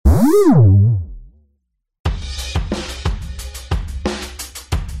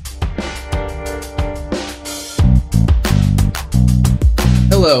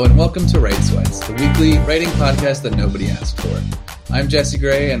welcome to Write Sweats, the weekly writing podcast that nobody asked for. I'm Jesse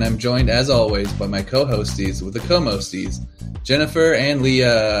Gray, and I'm joined, as always, by my co-hosties with the co-mosties, Jennifer and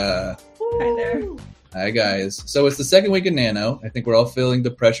Leah. Hi there. Hi, guys. So it's the second week of Nano. I think we're all feeling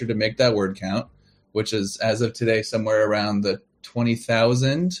the pressure to make that word count, which is, as of today, somewhere around the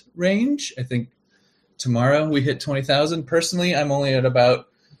 20,000 range. I think tomorrow we hit 20,000. Personally, I'm only at about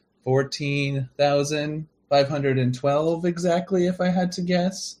 14,512 exactly, if I had to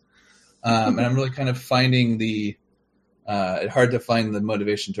guess. And I'm really kind of finding hard to find the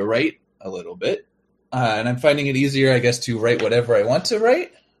motivation to write a little bit. And I'm finding it easier, I guess, to write whatever I want to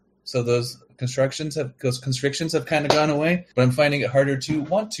write. So those constrictions have kind of gone away. But I'm finding it harder to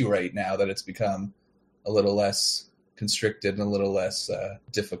want to write now that it's become a little less constricted and a little less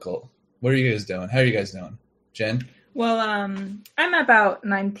difficult. What are you guys doing? How are you guys doing? Jen? Well, I'm about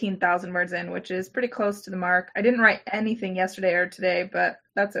 19,000 words in, which is pretty close to the mark. I didn't write anything yesterday or today, but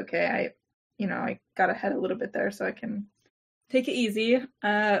that's okay. I got ahead a little bit there, so I can take it easy.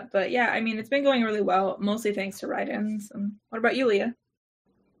 But yeah, I mean, it's been going really well, mostly thanks to write-ins. What about you, Leah?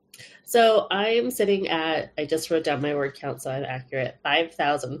 So I'm sitting at, I just wrote down my word count, so I'm accurate,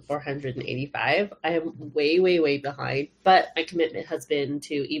 5,485. I am way, way, way behind. But my commitment has been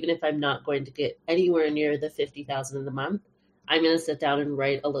to, even if I'm not going to get anywhere near the 50,000 in the month, I'm going to sit down and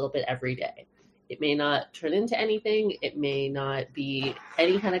write a little bit every day. It may not turn into anything. It may not be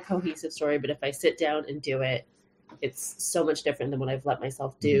any kind of cohesive story, but if I sit down and do it, it's so much different than what I've let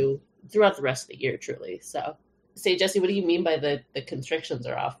myself do throughout the rest of the year, truly. So, say, Jesse, what do you mean by the constrictions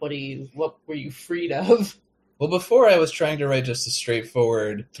are off? What were you freed of? Well, before I was trying to write just a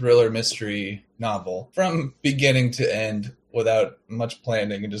straightforward thriller mystery novel from beginning to end without much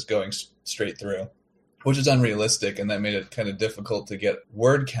planning and just going straight through, which is unrealistic, and that made it kind of difficult to get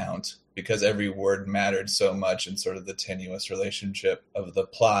word count because every word mattered so much in sort of the tenuous relationship of the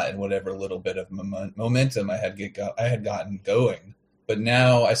plot and whatever little bit of momentum I had gotten going. But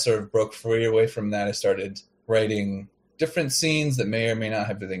now I sort of broke free away from that. I started writing different scenes that may or may not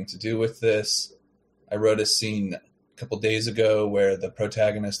have anything to do with this. I wrote a scene a couple days ago where the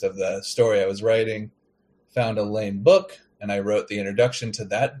protagonist of the story I was writing found a lame book, and I wrote the introduction to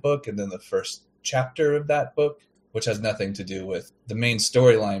that book and then the first chapter of that book, which has nothing to do with the main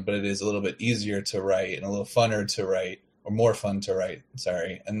storyline, but it is a little bit easier to write and a little funner to write, or more fun to write,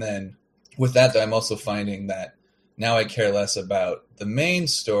 sorry. And then with that, I'm also finding that now I care less about the main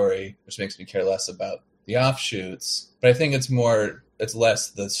story, which makes me care less about the offshoots. But I think it's less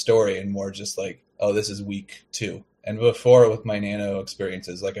the story and more just like, oh, this is week 2. And before, with my Nano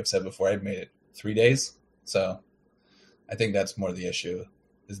experiences, like I've said before, I'd made it 3 days. So I think that's more the issue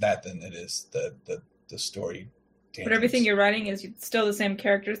is that than it is the story. Tangents. But everything you're writing is still the same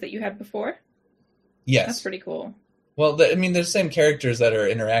characters that you had before? Yes. That's pretty cool. Well, there's the same characters that are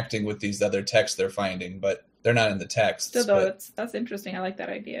interacting with these other texts they're finding, but they're not in the text. Still, though, that's interesting. I like that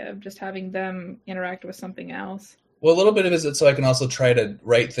idea of just having them interact with something else. Well, a little bit of it is so I can also try to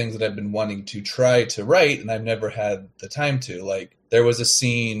write things that I've been wanting to try to write, and I've never had the time to. Like, there was a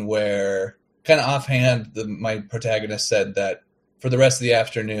scene where, kind of offhand, my protagonist said that for the rest of the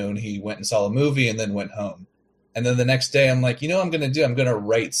afternoon, he went and saw a movie and then went home. And then the next day, I'm like, what I'm going to do? I'm going to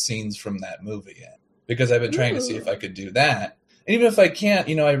write scenes from that movie in. Because I've been trying to see if I could do that. And even if I can't,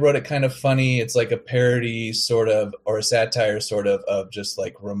 I wrote it kind of funny. It's like a parody sort of, or a satire sort of just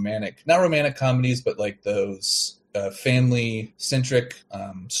like not romantic comedies, but like those family-centric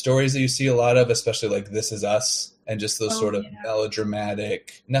stories that you see a lot of, especially like This Is Us. And just those sort of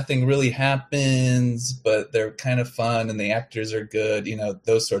melodramatic, nothing really happens, but they're kind of fun and the actors are good,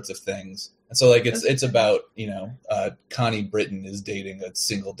 those sorts of things. And so like it's about, Connie Britton is dating a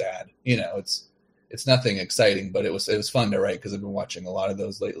single dad. It's nothing exciting, but it was fun to write because I've been watching a lot of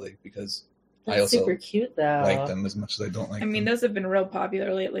those lately because That's I also super cute though. like them as much as I don't like them. I mean, those have been real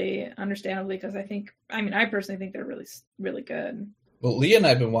popular lately, understandably, because I personally think they're really, really good. Well, Leah and I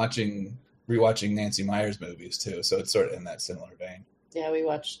have been rewatching Nancy Meyers movies too, so it's sort of in that similar vein. Yeah, we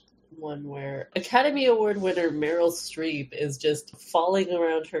watched one where Academy Award winner Meryl Streep is just falling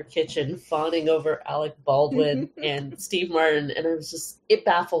around her kitchen, fawning over Alec Baldwin and Steve Martin, and it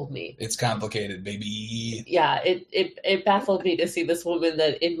baffled me. It's complicated, baby. Yeah, it baffled me to see this woman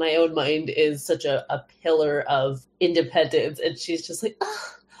that in my own mind is such a pillar of independence, and she's just like,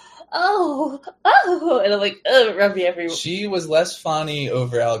 oh, and I'm like, rub me everywhere. She was less fawny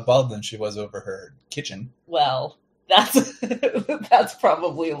over Alec Baldwin than she was over her kitchen. Well, that's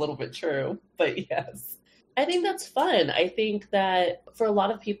probably a little bit true, but yes. I think that's fun. I think that for a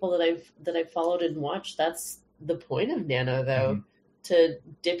lot of people that I've followed and watched, that's the point of Nano, though, to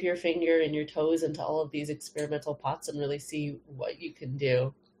dip your finger and your toes into all of these experimental pots and really see what you can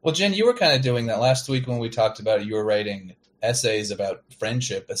do. Well, Jen, you were kind of doing that last week when we talked about you were writing essays about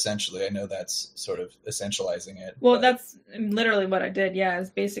friendship, essentially. I know that's sort of essentializing it. Well, that's literally what I did, yeah, is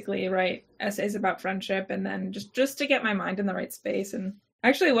basically write essays about friendship and then just to get my mind in the right space. And I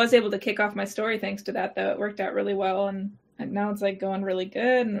actually was able to kick off my story thanks to that, though. It worked out really well, and now it's like going really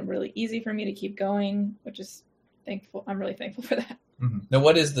good and really easy for me to keep going, which is thankful. I'm really thankful for that. Mm-hmm. Now,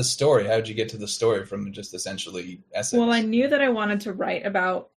 what is the story? How did you get to the story from just essentially essays? Well, I knew that I wanted to write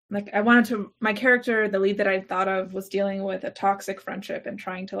about, my character, the lead that I thought of, was dealing with a toxic friendship and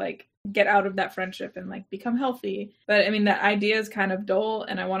trying to like get out of that friendship and like become healthy. But I mean, the idea is kind of dull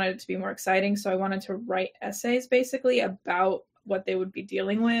and I wanted it to be more exciting. So I wanted to write essays basically about what they would be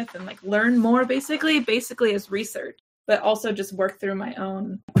dealing with and like learn more basically as research, but also just work through my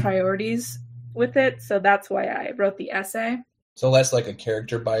own priorities with it. So that's why I wrote the essay. So less like a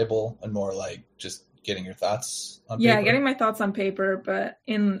character Bible and more like just getting your thoughts on paper? Yeah, getting my thoughts on paper, but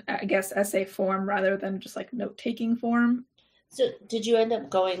in, I guess, essay form rather than just like note-taking form. So did you end up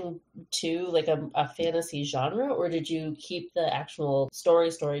going to like a fantasy genre, or did you keep the actual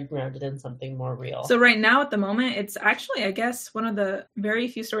story grounded in something more real? So right now at the moment, it's actually, I guess, one of the very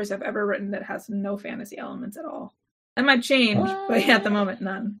few stories I've ever written that has no fantasy elements at all. That might change, but yeah, at the moment,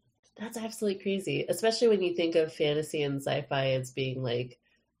 none. That's absolutely crazy, especially when you think of fantasy and sci-fi as being like,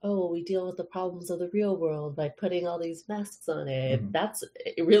 oh, we deal with the problems of the real world by putting all these masks on it. Mm-hmm. That's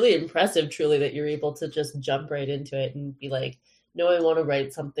really impressive, truly, that you're able to just jump right into it and be like, no, I want to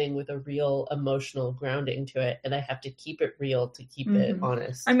write something with a real emotional grounding to it, and I have to keep it real to keep it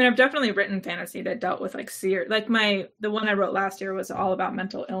honest. I mean, I've definitely written fantasy that dealt with like the one I wrote last year was all about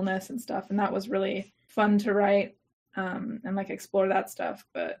mental illness and stuff, and that was really fun to write and like explore that stuff.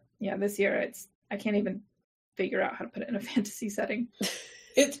 But yeah, this year I can't even figure out how to put it in a fantasy setting.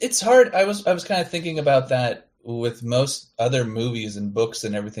 It's hard. I was kind of thinking about that with most other movies and books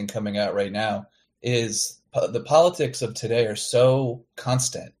and everything coming out right now, is the politics of today are so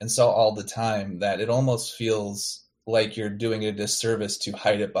constant and so all the time that it almost feels like you're doing a disservice to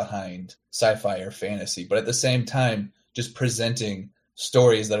hide it behind sci-fi or fantasy. But at the same time, just presenting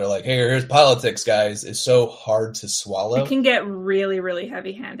stories that are like, hey, here's politics, guys, is so hard to swallow. It can get really, really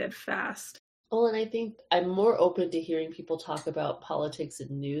heavy-handed fast. Well, and I think I'm more open to hearing people talk about politics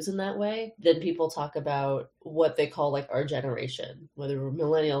and news in that way than people talk about what they call like our generation, whether we're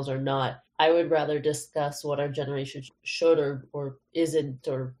millennials or not. I would rather discuss what our generation should or isn't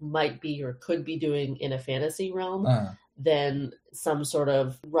or might be or could be doing in a fantasy realm than some sort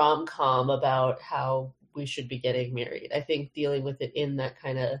of rom-com about how we should be getting married. I think dealing with it in that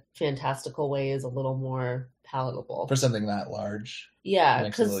kind of fantastical way is a little more palatable. For something that large. Yeah,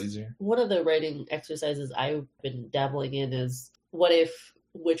 because one of the writing exercises I've been dabbling in is, what if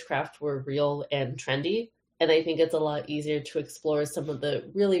witchcraft were real and trendy? And I think it's a lot easier to explore some of the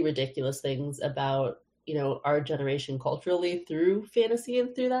really ridiculous things about, you know, our generation culturally through fantasy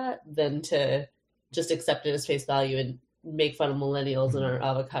and through that than to just accept it as face value and make fun of millennials and our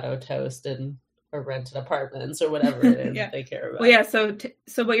avocado toast and or rented apartments or whatever it is that they care about. Well, yeah, so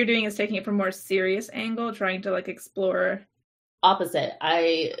what you're doing is taking it from a more serious angle, trying to like explore. Opposite.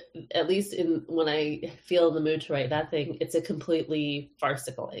 At least when I feel in the mood to write that thing, it's a completely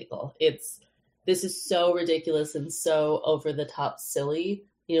farcical angle. This is so ridiculous and so over the top silly.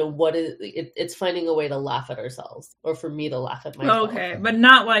 You know, it's finding a way to laugh at ourselves, or for me to laugh at myself. Okay, but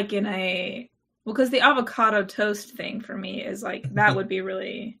not like in a, well, because the avocado toast thing for me is like, that would be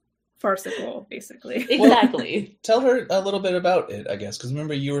really farcical, basically. Exactly. Well, tell her a little bit about it, I guess, because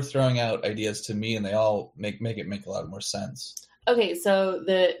remember you were throwing out ideas to me and they all make it a lot more sense. Okay, so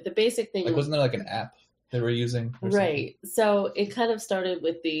the basic thing, like, wasn't there like an app they were using? Right. So it kind of started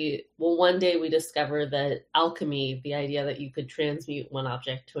with one day we discovered that alchemy, the idea that you could transmute one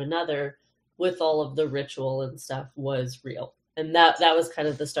object to another with all of the ritual and stuff, was real. And that was kind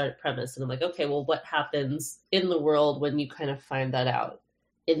of the start premise. And I'm like, okay, well, what happens in the world when you kind of find that out?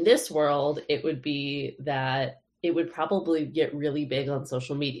 In this world, it would be that it would probably get really big on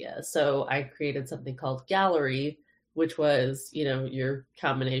social media. So I created something called Gallery, which was, you know, your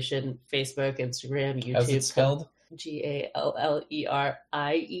combination Facebook, Instagram, YouTube. How's it spelled? Gallerie.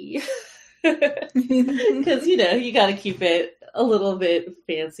 Because, you know, you got to keep it a little bit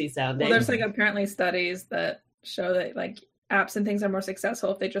fancy sounding. Well, there's like apparently studies that show that like apps and things are more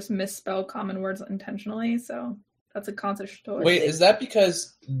successful if they just misspell common words intentionally. So that's a conscious choice. Wait, is that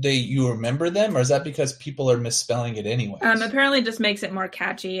because you remember them, or is that because people are misspelling it anyway? Apparently it just makes it more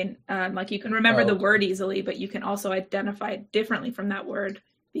catchy, and like you can remember the word easily, but you can also identify it differently from that word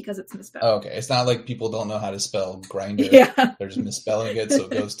because it's misspelled. Oh, okay, it's not like people don't know how to spell grinder. Yeah. They're just misspelling it, so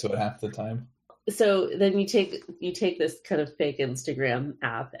it goes to it half the time. So then you take this kind of fake Instagram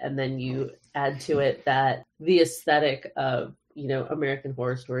app, and then you add to it that the aesthetic of, you know, American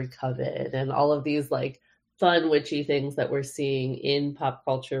Horror Story, Coven, and all of these like fun witchy things that we're seeing in pop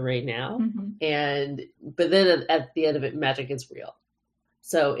culture right now. Mhm. But then at the end of it, magic is real.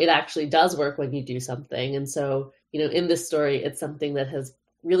 So it actually does work when you do something. And so, you know, in this story, it's something that has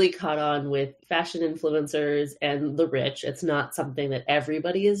really caught on with fashion influencers and the rich. It's not something that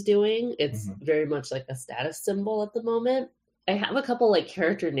everybody is doing. It's very much like a status symbol at the moment. I have a couple like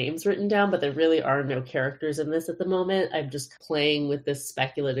character names written down, but there really are no characters in this at the moment. I'm just playing with this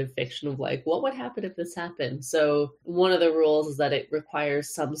speculative fiction of like, what would happen if this happened? So one of the rules is that it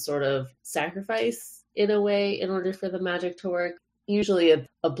requires some sort of sacrifice in a way in order for the magic to work. Usually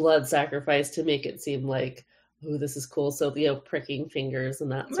a blood sacrifice to make it seem like, oh, this is cool. So, you know, pricking fingers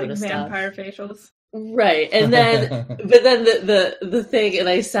and that Like sort of vampire stuff. facials. Right. And then, but then the thing, and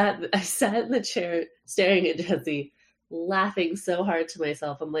I sat in the chair staring at Jesse, laughing so hard to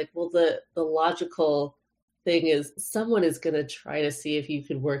myself. I'm like, well, the logical thing is someone is going to try to see if you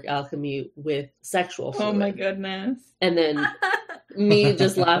could work alchemy with sexual fluid. Oh my goodness. And then me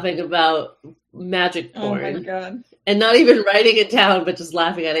just laughing about magic porn. Oh my god. And not even writing it down, but just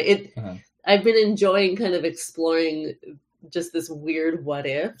laughing at it. I've been enjoying kind of exploring just this weird what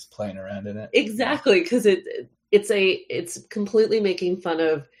if. Just playing around in it. Exactly, because it's completely making fun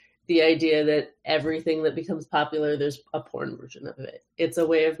of the idea that everything that becomes popular, there's a porn version of it. It's a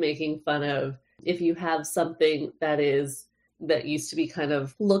way of making fun of if you have something that used to be kind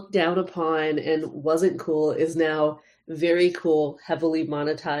of looked down upon and wasn't cool, is now very cool, heavily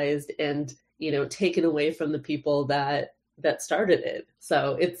monetized, and, you know, taken away from the people that started it.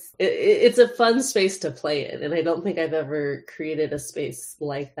 So it's a fun space to play in, and I don't think I've ever created a space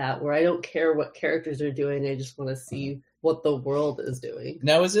like that where I don't care what characters are doing. I just want to see what the world is doing.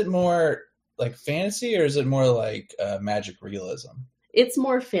 Now, is it more like fantasy, or is it more like magic realism? It's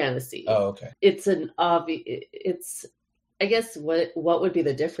more fantasy. Oh, okay. It's I guess what would be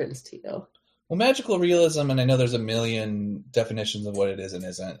the difference to you? Well, magical realism, and I know there's a million definitions of what it is and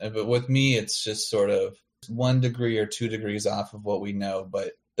isn't, but with me, it's just sort of 1 degree or 2 degrees off of what we know,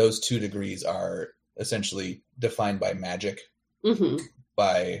 but those 2 degrees are essentially defined by magic,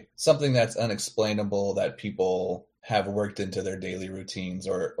 by something that's unexplainable that people have worked into their daily routines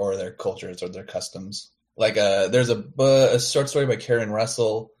or their cultures or their customs. Like there's a short story by Karen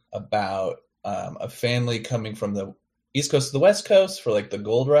Russell about a family coming from the East Coast to the West Coast for like the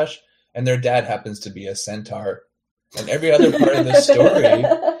gold rush, and their dad happens to be a centaur. And every other part of the story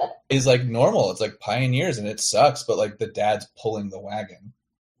is like normal. It's like pioneers, and it sucks, but like the dad's pulling the wagon.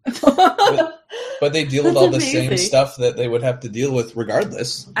 But they deal with all the same stuff that they would have to deal with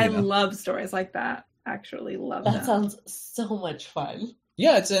regardless. I love stories like that. Actually love that. That sounds so much fun.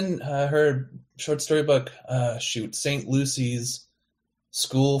 Yeah, it's in her short story book, St. Lucy's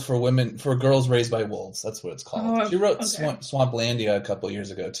School for Girls Raised by Wolves. That's what it's called. She wrote Swamplandia a couple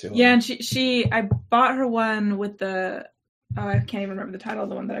years ago too. Yeah, and I bought her one with the I can't even remember the title of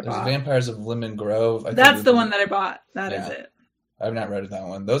the one that I bought. Vampires of Lemon Grove. That's the one that I bought. That is it. I've not read that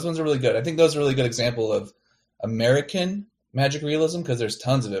one. Those ones are really good. I think those are a really good example of American magic realism, because there's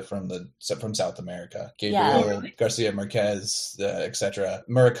tons of it from South America. Gabriel Garcia Marquez, etc.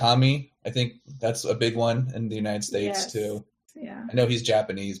 Murakami, I think that's a big one in the United States too. Yeah, I know he's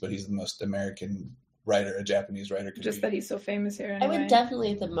Japanese, but he's the most American writer a Japanese writer could just be. That he's so famous here. Anyway. I would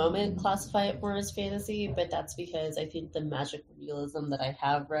definitely at the moment classify it more as fantasy, but that's because I think the magic realism that I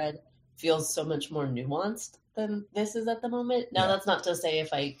have read feels so much more nuanced than this is at the moment. Now, that's not to say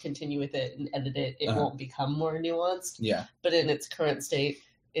if I continue with it and edit it, it won't become more nuanced. Yeah. But in its current state,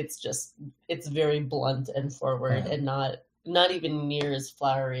 it's very blunt and forward and not even near as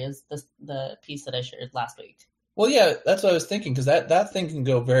flowery as the piece that I shared last week. Well, yeah, that's what I was thinking, because that thing can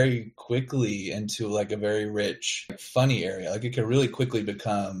go very quickly into like a very rich, funny area. Like it could really quickly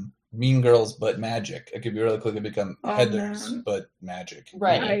become Mean Girls but magic. It could be really quickly become Heathers but magic.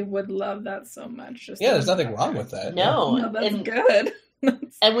 Right. I would love that so much. There's nothing wrong with that. No, that's good.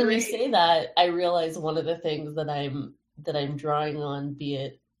 And when you say that, I realize one of the things that I'm drawing on, be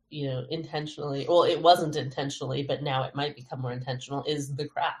it, you know, intentionally. Well, it wasn't intentionally, but now it might become more intentional. Is The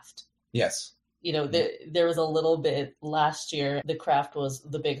Craft? Yes. You know, there was a little bit last year. The Craft was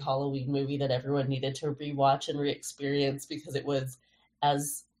the big Halloween movie that everyone needed to rewatch and re-experience because it was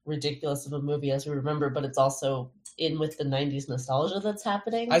as ridiculous of a movie as we remember, but it's also in with the 90s nostalgia that's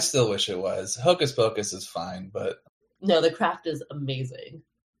happening. I still wish it was. Hocus Pocus is fine, but... No, The Craft is amazing.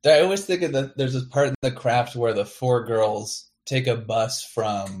 I always think that there's this part in The Craft where the 4 girls take a bus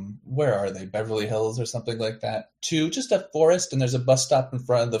from, where are they, Beverly Hills or something like that, to just a forest, and there's a bus stop in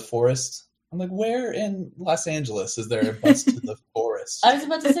front of the forest. I'm like, where in Los Angeles is there a bus to the forest? I was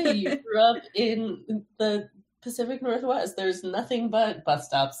about to say, you grew up in the Pacific Northwest. There's nothing but bus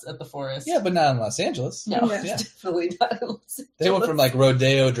stops at the forest. Yeah, but not in Los Angeles. No, Yeah. definitely not in Los Angeles. They went from like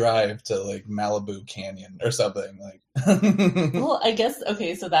Rodeo Drive to like Malibu Canyon or something. Like, Well, I guess,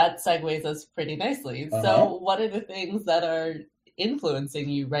 okay, so that segues us pretty nicely. Uh-huh. So what are the things that are influencing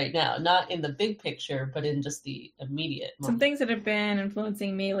you right now? Not in the big picture, but in just the immediate Some moment. things that have been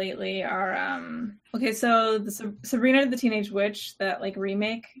influencing me lately are okay, so the Sabrina the Teenage Witch, that like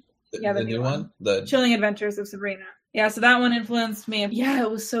remake, the new one, the Chilling Adventures of Sabrina. Yeah, so that one influenced me. Yeah, it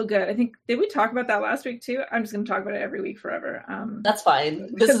was so good. I think, did we talk about that last week too? I'm just going to talk about it every week forever. That's fine.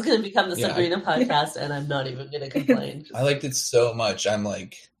 This is going to become the Yeah. Sabrina podcast, and I'm not even going to complain. I liked it so much. I'm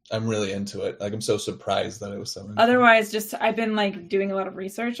really into it. Like, I'm so surprised that it was so into it. Otherwise, just I've been like doing a lot of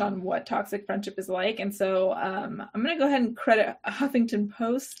research on what toxic friendship is like, and so I'm going to go ahead and credit Huffington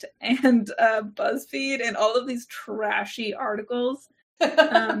Post and BuzzFeed and all of these trashy articles.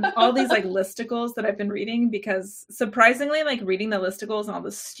 All these like listicles that I've been reading, because surprisingly, like reading the listicles and all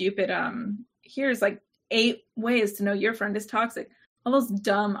the stupid here's like 8 ways to know your friend is toxic, all those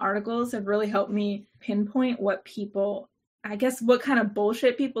dumb articles have really helped me pinpoint what people, I guess, what kind of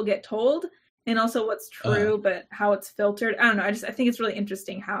bullshit people get told, and also what's true, but how it's filtered. I don't know, I think it's really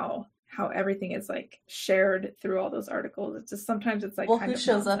interesting how everything is like shared through all those articles. It's just sometimes it's like, well, kind who of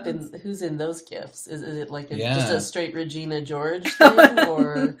shows nonsense. up in who's in those gifts? Is it like Yeah. just a straight Regina George thing,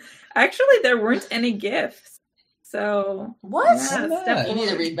 or Actually, there weren't any gifts. So what? yeah, Why not? step You need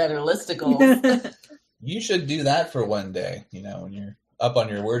to one. read better listicles. You should do that for one day, when you're up on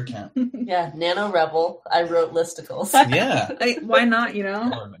your word count. Yeah, Nano Rebel. I wrote listicles. Yeah. Why not?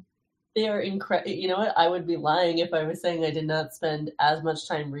 They are incredible. You know what? I would be lying if I was saying I did not spend as much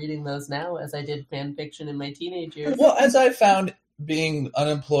time reading those now as I did fan fiction in my teenage years. Well, as I found, being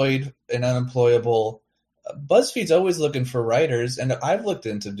unemployed and unemployable, BuzzFeed's always looking for writers, and I've looked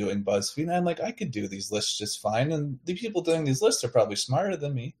into doing BuzzFeed, and I'm like, I could do these lists just fine, and the people doing these lists are probably smarter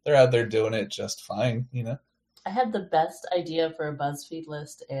than me. They're out there doing it just fine, I had the best idea for a BuzzFeed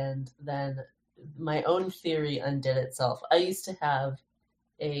list, and then my own theory undid itself. I used to have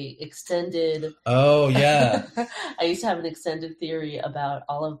a extended Oh, yeah. I used to have an extended theory about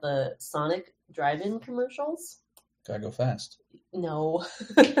all of the Sonic drive-in commercials. Gotta go fast. No.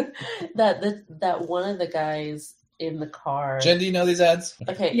 that one of the guys in the car. Jen, do you know these ads?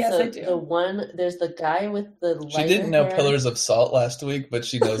 Okay, Yes, so I do. there's the guy with the lighter She didn't know hair. Pillars of Salt last week, but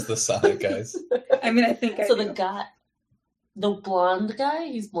she knows the Sonic guys. I mean, I think So the blonde guy,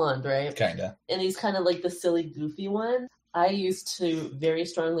 he's blonde, right? Kinda. And he's kind of like the silly, goofy one. I used to very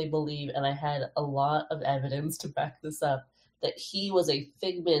strongly believe, and I had a lot of evidence to back this up, that he was a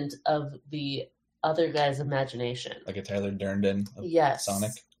figment of the other guy's imagination. Like a Tyler Durden of Yes.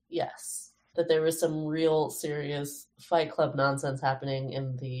 Sonic. Yes. That there was some real serious Fight Club nonsense happening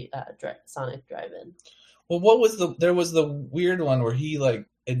in the Sonic drive-in. Well, there was the weird one where he like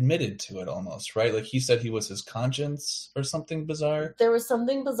admitted to it almost, right? Like he said he was his conscience or something bizarre. There was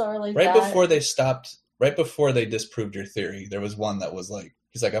something bizarre like Right that. Right before they disproved your theory, there was one that was like,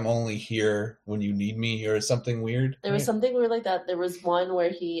 he's like, I'm only here when you need me, or something weird. There was something weird like that. There was one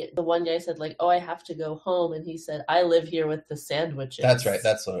where the one guy said like, oh, I have to go home. And he said, I live here with the sandwiches. That's right.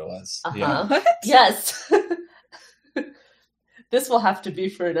 That's what it was. Uh-huh. Yeah. What? Yes. This will have to be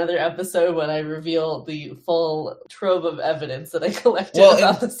for another episode when I reveal the full trove of evidence that I collected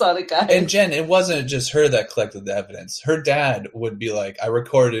about the Sonic guy. And Jen, it wasn't just her that collected the evidence. Her dad would be like, I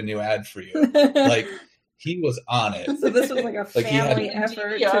recorded a new ad for you. Like, he was on it. So this was like a Like, he had- family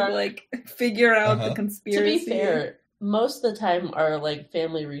effort GDPR. to like figure out the Uh-huh. To conspiracy. be fair, most of the time our like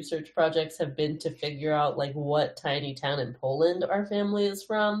family research projects have been to figure out like what tiny town in Poland our family is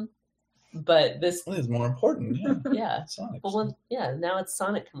from. But this, Well, it's more important. Yeah. yeah. Sonic. Well, now it's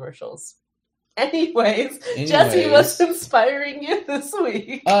Sonic commercials. Anyways, Jesse, Anyways. what's inspiring you this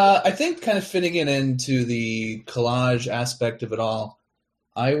week? I think kind of fitting it into the collage aspect of it all,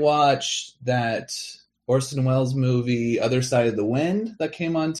 I watched that Orson Welles movie, Other Side of the Wind, that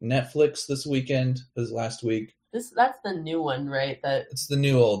came on Netflix this last week. That's the new one, right? That It's the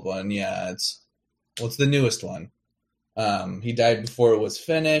new old one, yeah. It's the newest one. He died before it was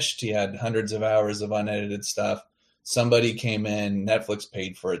finished. He had hundreds of hours of unedited stuff. Somebody came in, Netflix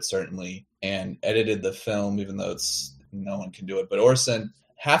paid for it certainly, and edited the film, even though no one can do it. But Orson,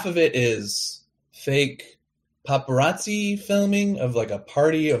 half of it is fake paparazzi filming of like a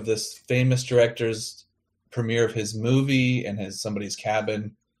party of this famous director's premiere of his movie in somebody's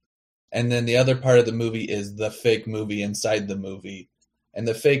cabin. And then the other part of the movie is the fake movie inside the movie. And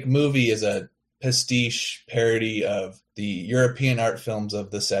the fake movie is a pastiche parody of the European art films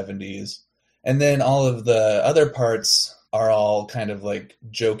of the 70s. And then all of the other parts are all kind of like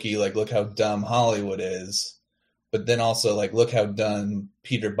jokey, like look how dumb Hollywood is. But then also like look how dumb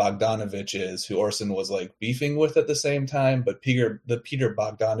Peter Bogdanovich is, who Orson was like beefing with at the same time. But the Peter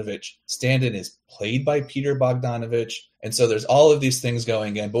Bogdanovich stand-in is played by Peter Bogdanovich. And so there's all of these things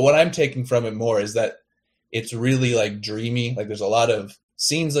going in. But what I'm taking from it more is that it's really like dreamy. Like there's a lot of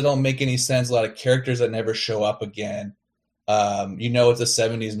scenes that don't make any sense, a lot of characters that never show up again. It's a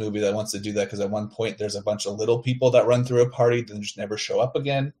 70s movie that wants to do that because at one point there's a bunch of little people that run through a party that just never show up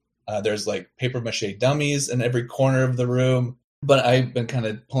again. There's like paper mache dummies in every corner of the room. But I've been kind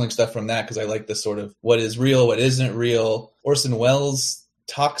of pulling stuff from that because I like this sort of what is real, what isn't real. Orson Welles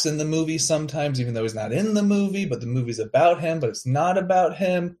talks in the movie sometimes, even though he's not in the movie, but the movie's about him, but it's not about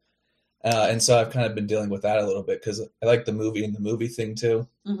him. And so I've kind of been dealing with that a little bit because I like the movie and the movie thing too.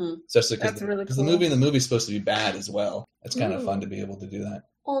 Mm-hmm. Especially because really cool. the movie and the movie is supposed to be bad as well. It's kind of fun to be able to do that.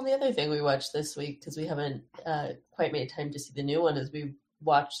 Well, and the other thing we watched this week, because we haven't quite made time to see the new one, is we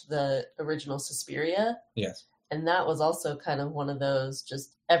watched the original Suspiria. Yes. And that was also kind of one of those,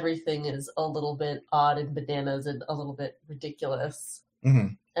 just everything is a little bit odd and bananas and a little bit ridiculous.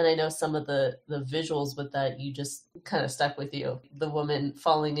 Mm-hmm. And I know some of the visuals with that, you just kind of stuck with you. The woman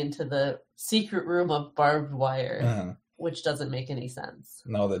falling into the secret room of barbed wire, which doesn't make any sense.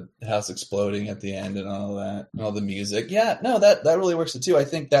 And all the house exploding at the end and all that, and all the music. Yeah, no, that really works too. I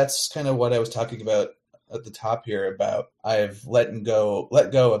think that's kind of what I was talking about at the top here about I've let go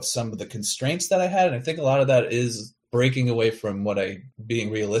of some of the constraints that I had. And I think a lot of that is breaking away from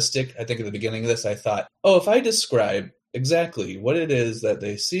being realistic. I think at the beginning of this, I thought, if I describe exactly what it is that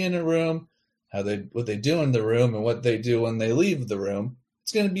they see in a room, what they do in the room, and what they do when they leave the room,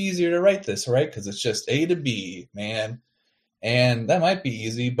 it's going to be easier to write this, right? Because it's just A to B, man. And that might be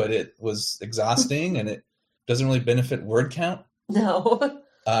easy, but it was exhausting, and it doesn't really benefit word count. No.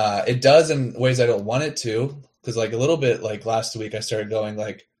 It does in ways I don't want it to, because like a little bit like last week, I started going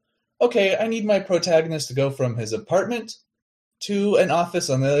like, okay, I need my protagonist to go from his apartment to an office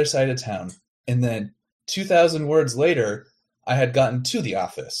on the other side of town. And then 2,000 words later, I had gotten to the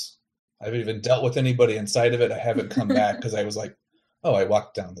office. I haven't even dealt with anybody inside of it. I haven't come back because I was like, I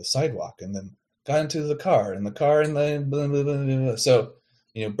walked down the sidewalk and then got into the car and then blah, blah, blah, blah, blah. So,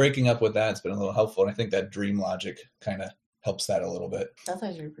 breaking up with that's been a little helpful. And I think that dream logic kind of helps that a little bit. That's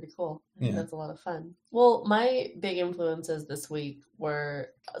actually pretty cool. I think that's a lot of fun. Well, my big influences this week were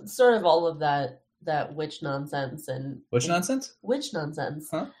sort of all of that witch nonsense and nonsense? Witch nonsense.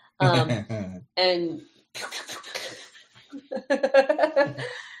 Huh? And and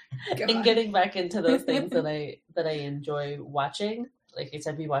getting back into those things that I enjoy watching. Like I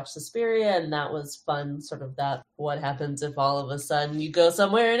said, we watched Suspiria, and that was fun. Sort of that, what happens if all of a sudden you go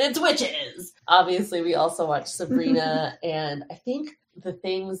somewhere and it's witches? Obviously, we also watched Sabrina, and I think the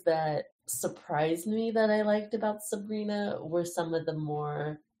things that surprised me that I liked about Sabrina were some of the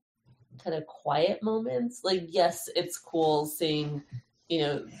more kind of quiet moments. Like, yes, it's cool seeing,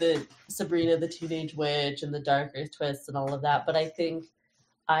 the Sabrina the Teenage Witch and the darker twists and all of that, but I think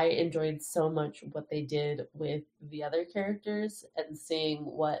I enjoyed so much what they did with the other characters and seeing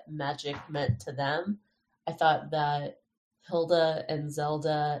what magic meant to them. I thought that Hilda and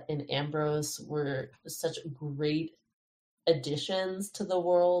Zelda and Ambrose were such great additions to the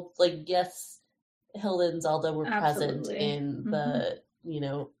world. Like, yes, Hilda and Zelda were present in the,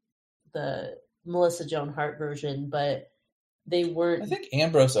 the Melissa Joan Hart version, but they weren't. I think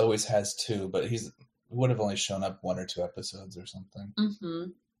Ambrose always has two, but he would have only shown up 1 or 2 episodes or something. Mm-hmm.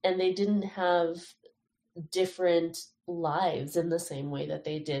 And they didn't have different lives in the same way that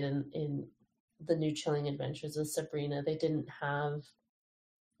they did in the New Chilling Adventures of Sabrina. They didn't have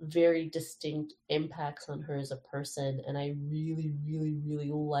very distinct impacts on her as a person, and I really, really,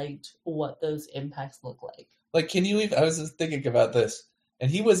 really liked what those impacts look like. Like, I was just thinking about this, and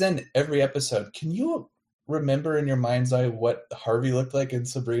he was in every episode. Can you remember in your mind's eye what Harvey looked like in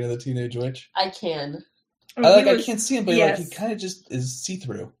Sabrina the Teenage Witch? I can. I can't see him, but he kind of just is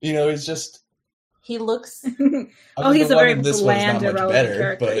see-through. He's just... He looks... he's a very bland, irrelevant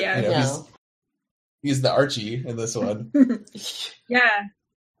character. But, he's the Archie in this one. Yeah.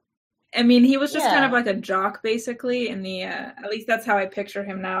 I mean, he was just kind of like a jock, basically, in the... at least that's how I picture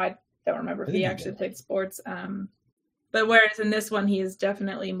him now. I don't remember if he actually played sports. But whereas in this one, he is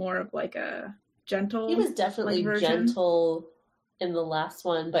definitely more of like a gentle... He was definitely gentle in the last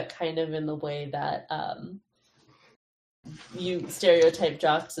one, but kind of in the way that you stereotype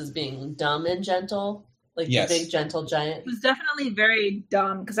jocks as being dumb and gentle, like the big gentle giant. It was definitely very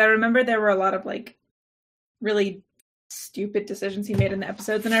dumb, because I remember there were a lot of like really stupid decisions he made in the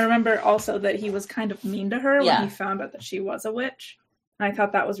episodes, and I remember also that he was kind of mean to her when he found out that she was a witch. I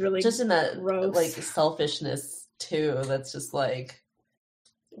thought that was really just in that gross. like selfishness too. That's just like,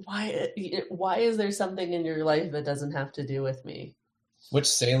 why is there something in your life that doesn't have to do with me? Which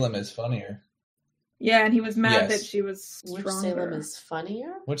Salem is funnier? Yeah, and he was mad Yes. that she was stronger. Which Salem is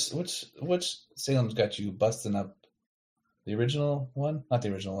funnier? Which Salem's got you busting up? The original one? Not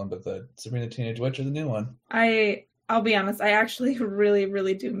the original one, but the Sabrina Teenage Witch or the new one? I'll be honest, I actually really,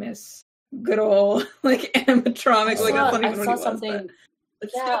 really do miss good old like animatronic. Like that's not even what he was, something. but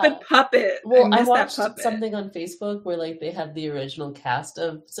stupid puppet. Well, I miss watched that puppet. something on Facebook where like they had the original cast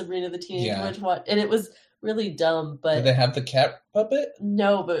of Sabrina the Teenage Yeah. Witch, and it was really dumb. But Did they have the cat puppet?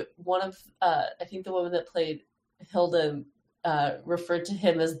 no, but one of I think the woman that played Hilda referred to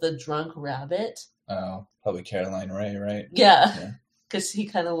him as the drunk rabbit. Oh, probably Caroline Ray, right? Yeah, because he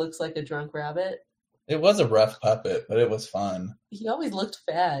kind of looks like a drunk rabbit. It was a rough puppet, but it was fun. He always looked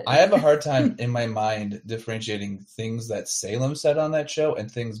fat. I have a hard time in my mind differentiating things that Salem said on that show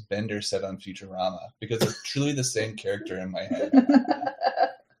and things Bender said on Futurama because they're truly the same character in my head.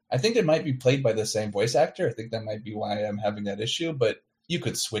 I think it might be played by the same voice actor. I think that might be why I'm having that issue, but you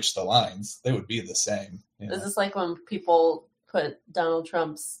could switch the lines. They would be the same. You know? Is this like when people put Donald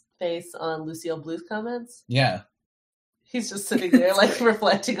Trump's face on Lucille Bluth's comments? Yeah. He's just sitting there like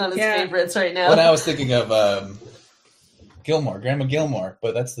reflecting on his favorites right now. Well, now I was thinking of Grandma Gilmore,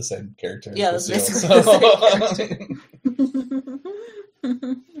 but that's the same character. Yeah, as that's Lucille, basically the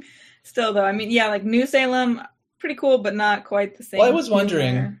same. Still, though, I mean, yeah, like New Salem, pretty cool, but not quite the same. Well, I was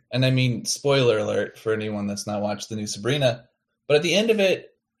wondering, humor. and I mean, spoiler alert for anyone that's not watched the new Sabrina, but at the end of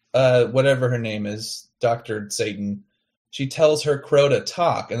it, whatever her name is, Dr. Satan, she tells her crow to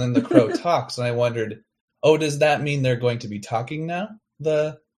talk, and then the crow talks, and I wondered, oh, does that mean they're going to be talking now?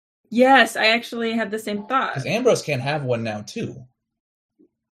 Yes, I actually had the same thought. Because Ambrose can't have one now, too.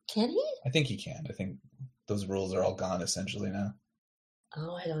 Can he? I think he can. I think those rules are all gone, essentially, now.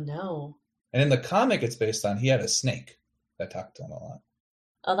 Oh, I don't know. And in the comic it's based on, he had a snake that talked to him a lot.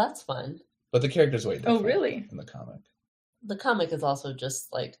 Oh, that's fun. But the character's way different really? in the comic. The comic is also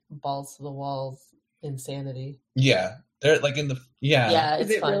just like balls to the walls insanity. Yeah. They're like in the... Yeah. It's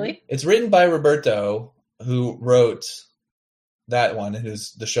Is it fun. really? It's written by Roberto, who wrote that one,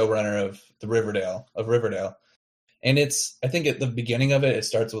 who's the showrunner of Riverdale. And it's, I think at the beginning of it, it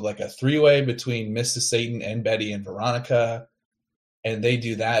starts with like a three-way between Mrs. Satan and Betty and Veronica. And they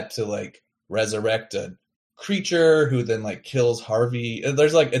do that to like resurrect a creature who then like kills Harvey.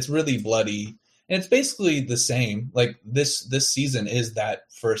 There's like, it's really bloody. And it's basically the same. Like this season is that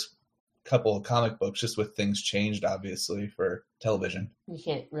first couple of comic books, just with things changed, obviously, for television. You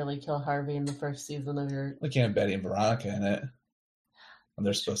can't really kill Harvey in the first season of your... We can't have Betty and Veronica in it. And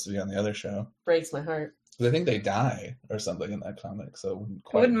they're supposed to be on the other show. Breaks my heart. Because I think they die or something in that comic. So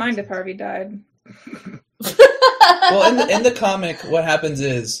I wouldn't mind if Harvey died. Well, in the comic, what happens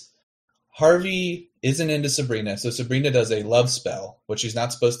is Harvey isn't into Sabrina. So Sabrina does a love spell, which she's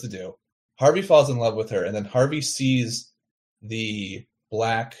not supposed to do. Harvey falls in love with her. And then Harvey sees the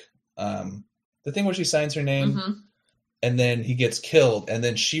black... the thing where she signs her name, Mm-hmm. and then he gets killed, and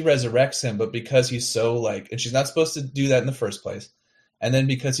then she resurrects him, but because he's so like, and she's not supposed to do that in the first place, and then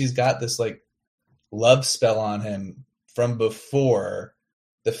because he's got this like love spell on him from before,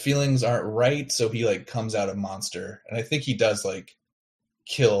 the feelings aren't right, so he like comes out a monster, and I think he does like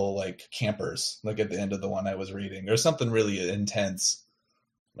kill like campers, like at the end of the one I was reading, or something really intense.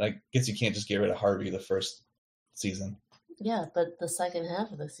 I guess you can't just get rid of Harvey the first season. Yeah, but the second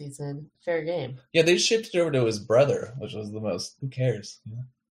half of the season, fair game. Yeah, they shifted over to his brother, which was the most... Who cares? You know?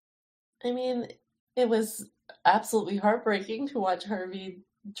 I mean, it was absolutely heartbreaking to watch Harvey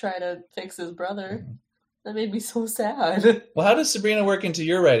try to fix his brother. Mm-hmm. That made me so sad. Well, how does Sabrina work into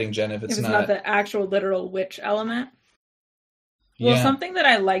your writing, Jen, if it's not the actual literal witch element? Yeah. Well, something that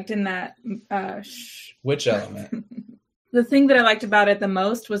I liked in that... Which element? The thing that I liked about it the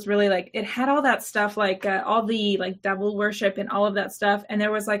most was really like it had all that stuff, like all the like devil worship and all of that stuff, and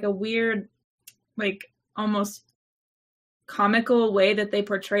there was like a weird, like almost comical way that they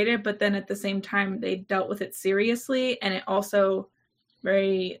portrayed it, but then at the same time they dealt with it seriously, and it also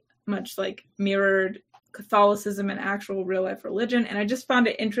very much like mirrored Catholicism and actual real life religion. And I just found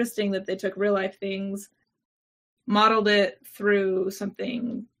it interesting that they took real life things, modeled it through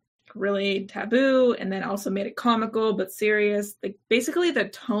something really taboo, and then also made it comical but serious. Like basically the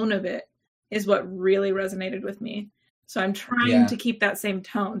tone of it is what really resonated with me. So I'm trying to keep that same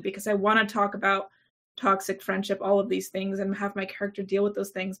tone because I want to talk about toxic friendship, all of these things, and have my character deal with those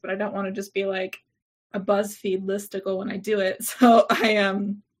things, but I don't want to just be like a BuzzFeed listicle when I do it. So I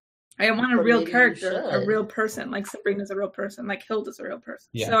want a real character, a real person, like Sabrina's a real person, like Hilda's a real person.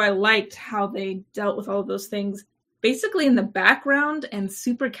 Yeah. So I liked how they dealt with all of those things basically in the background and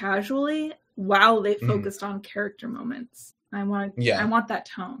super casually while they focused on character moments. I want that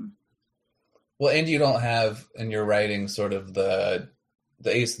tone. Well, and you don't have in your writing sort of the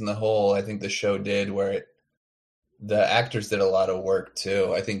ace in the hole. I think the show did, where the actors did a lot of work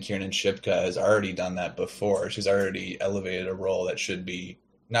too. I think Kiernan Shipka has already done that before. She's already elevated a role that should be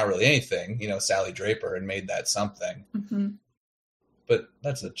not really anything, Sally Draper, and made that something. Mm-hmm. But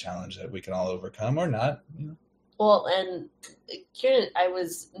that's a challenge that we can all overcome, or not. Well, and Kiernan, I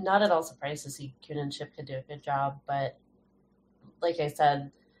was not at all surprised to see Kiernan Shipka do a good job, but like I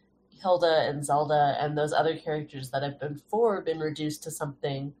said, Hilda and Zelda and those other characters that have been reduced to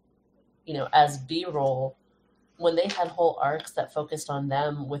something, as B-roll, when they had whole arcs that focused on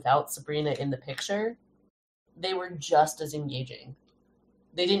them without Sabrina in the picture, they were just as engaging.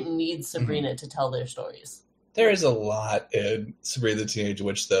 They didn't need Sabrina to tell their stories. There is a lot in Sabrina the Teenage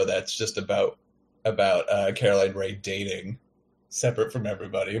Witch, though, that's just about Caroline Rhea dating, separate from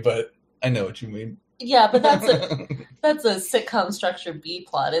everybody, but I know what you mean. Yeah, but that's a sitcom structure B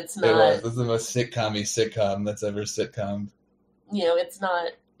plot. It's not. This is the most sitcom-y sitcom that's ever sitcomed. It's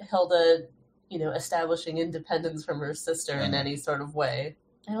not Hilda, establishing independence from her sister in any sort of way.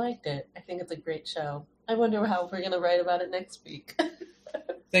 I liked it. I think it's a great show. I wonder how we're going to write about it next week.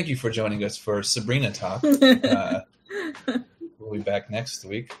 Thank you for joining us for Sabrina Talk. We'll be back next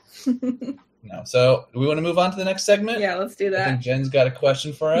week. No. So, do we want to move on to the next segment? Yeah, let's do that. I think Jen's got a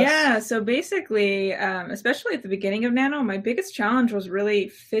question for us. Yeah, so basically, especially at the beginning of Nano, my biggest challenge was really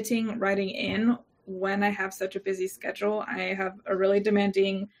fitting writing in when I have such a busy schedule. I have a really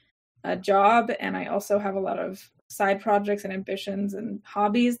demanding job, and I also have a lot of side projects and ambitions and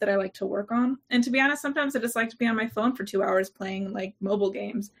hobbies that I like to work on. And to be honest, sometimes I just like to be on my phone for 2 hours playing like mobile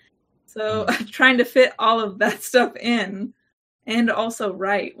games. So trying to fit all of that stuff in and also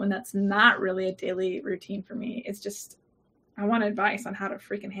write when that's not really a daily routine for me. It's just, I want advice on how to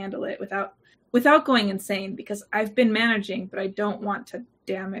freaking handle it without going insane, because I've been managing, but I don't want to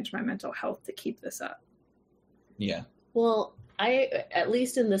damage my mental health to keep this up. Yeah. Well, at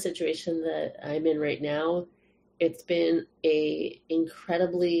least in the situation that I'm in right now, it's been a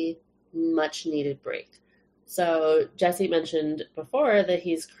incredibly much needed break. So Jesse mentioned before that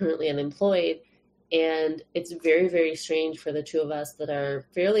he's currently unemployed, and it's very, very strange for the two of us that are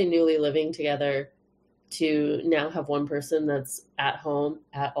fairly newly living together to now have one person that's at home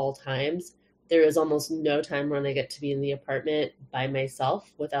at all times. There is almost no time when I get to be in the apartment by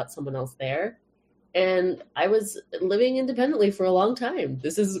myself without someone else there. And I was living independently for a long time.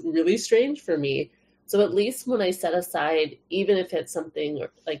 This is really strange for me. So at least when I set aside, even if it's something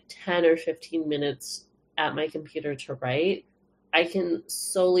like 10 or 15 minutes at my computer to write, I can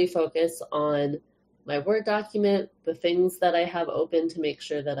solely focus on my Word document, the things that I have open to make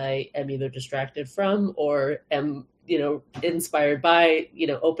sure that I am either distracted from or am, inspired by,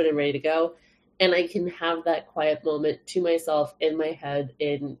 open and ready to go. And I can have that quiet moment to myself in my head,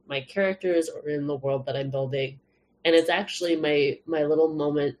 in my characters or in the world that I'm building. And it's actually my little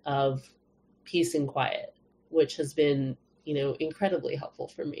moment of peace and quiet, which has been, incredibly helpful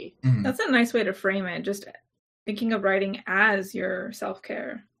for me. Mm-hmm. That's a nice way to frame it. Just thinking of writing as your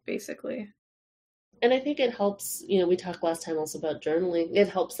self-care, basically. And I think it helps, we talked last time also about journaling. It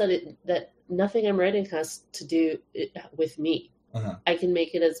helps that nothing I'm writing has to do with me. Uh-huh. I can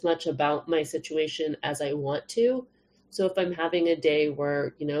make it as much about my situation as I want to. So if I'm having a day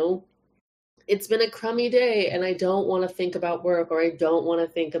where, it's been a crummy day and I don't want to think about work, or I don't want to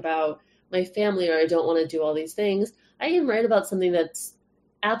think about my family, or I don't want to do all these things, I can write about something that's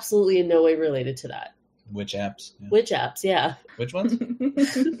absolutely in no way related to that. Which apps? Yeah. Which apps, yeah. Which ones?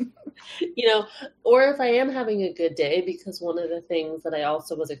 Or if I am having a good day, because one of the things that I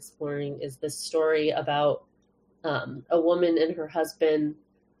also was exploring is this story about a woman and her husband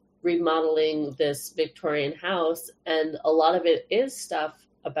remodeling this Victorian house. And a lot of it is stuff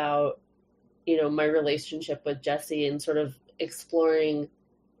about, my relationship with Jesse and sort of exploring,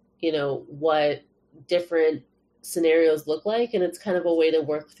 what different scenarios look like. And it's kind of a way to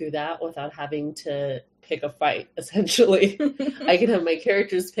work through that without having to pick a fight, essentially. I can have my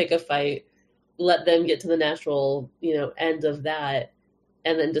characters pick a fight, let them get to the natural, end of that,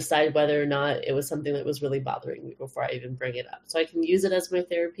 and then decide whether or not it was something that was really bothering me before I even bring it up. So I can use it as my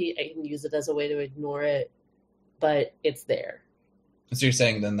therapy. I can use it as a way to ignore it, but it's there. So you're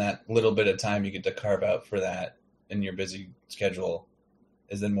saying then that little bit of time you get to carve out for that in your busy schedule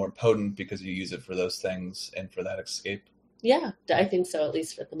is then more potent because you use it for those things and for that escape? Yeah, I think so, at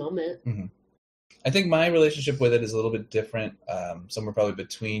least at the moment. Mm-hmm. I think my relationship with it is a little bit different. Somewhere probably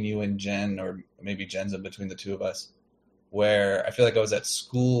between you and Jen, or maybe Jen's in between the two of us, where I feel like I was at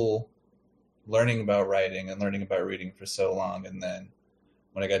school learning about writing and learning about reading for so long. And then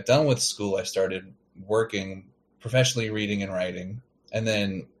when I got done with school, I started working professionally reading and writing. And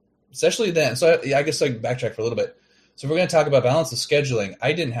then, especially then, so I guess like backtrack for a little bit. So if we're going to talk about balance of scheduling,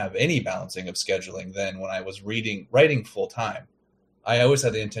 I didn't have any balancing of scheduling then when I was writing full time. I always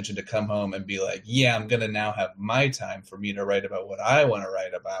had the intention to come home and be like, yeah, I'm going to now have my time for me to write about what I want to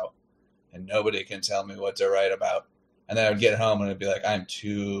write about. And nobody can tell me what to write about. And then I would get home and I'd be like, I'm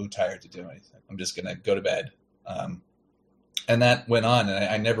too tired to do anything. I'm just going to go to bed. And that went on. And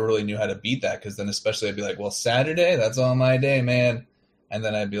I never really knew how to beat that, because then especially I'd be like, well, Saturday, that's all my day, man. And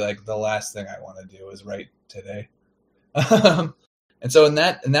then I'd be like, the last thing I want to do is write today. And so in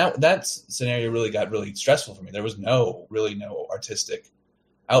that scenario really got really stressful for me. There was no artistic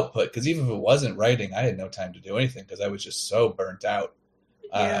output, because even if it wasn't writing, I had no time to do anything because I was just so burnt out.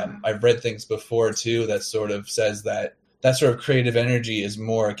 Yeah. I've read things before too that sort of says that sort of creative energy is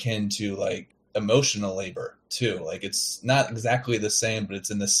more akin to like emotional labor too. Like it's not exactly the same, but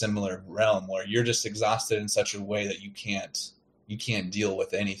it's in the similar realm where you're just exhausted in such a way that you can't deal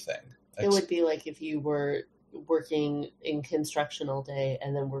with anything. It would be like if you were working in construction all day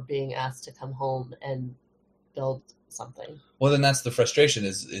and then were being asked to come home and build something. Well, then that's the frustration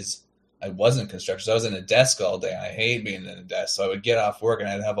is I wasn't construction. So I was in a desk all day. I hate being in a desk. So I would get off work and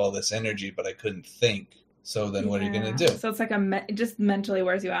I'd have all this energy, but I couldn't think. So then what are you going to do? So it's like it just mentally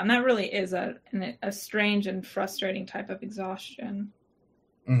wears you out. And that really is a strange and frustrating type of exhaustion.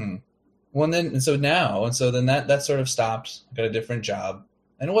 Mm-hmm. Well, and so then that sort of stopped. I got a different job.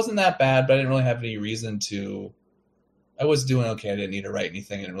 And it wasn't that bad, but I didn't really have any reason to. I was doing okay. I didn't need to write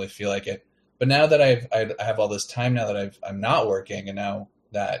anything. I didn't really feel like it. But now that I have all this time, now that I'm not working, and now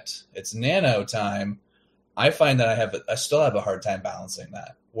that it's nano time, I find that I still have a hard time balancing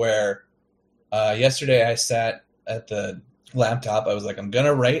that. Where yesterday I sat at the laptop. I was like, I'm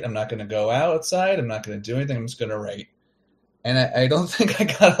gonna write. I'm not gonna go outside. I'm not gonna do anything. I'm just gonna write. And I don't think I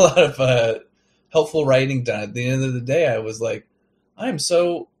got a lot of helpful writing done. At the end of the day, I was like, I'm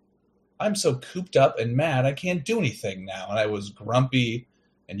so cooped up and mad, I can't do anything now. And I was grumpy,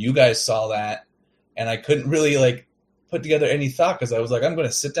 and you guys saw that. And I couldn't really like put together any thought, because I was like, I'm going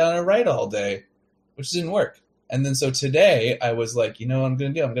to sit down and write all day, which didn't work. And then so today I was like, you know what I'm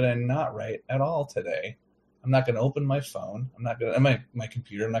going to do? I'm going to not write at all today. I'm not going to open my phone. I'm not going to my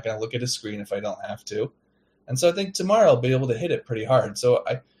computer. I'm not going to look at a screen if I don't have to. And so I think tomorrow I'll be able to hit it pretty hard. So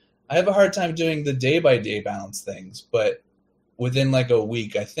I have a hard time doing the day-by-day balance things, but within like a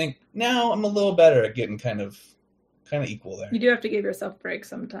week, I think now I'm a little better at getting kind of equal there. You do have to give yourself breaks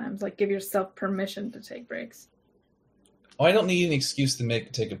sometimes, like give yourself permission to take breaks. Oh, I don't need an excuse to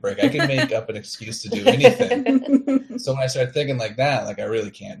take a break. I can make up an excuse to do anything. So when I start thinking like that, like I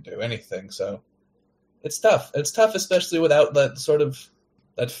really can't do anything. So it's tough. It's tough, especially without that sort of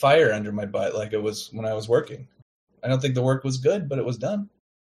that fire under my butt like it was when I was working. I don't think the work was good, but it was done.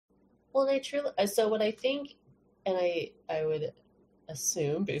 Well, so what I think, and I would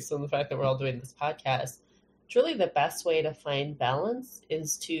assume, based on the fact that we're all doing this podcast, truly the best way to find balance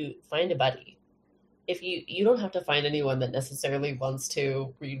is to find a buddy. If you don't have to find anyone that necessarily wants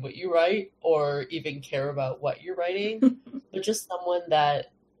to read what you write or even care about what you're writing, but just someone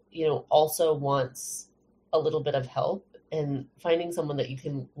that, also wants a little bit of help, and finding someone that you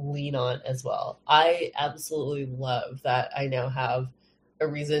can lean on as well. I absolutely love that I now have a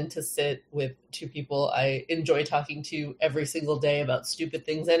reason to sit with two people I enjoy talking to every single day about stupid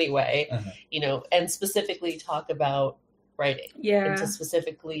things anyway, and specifically talk about writing. Yeah. And to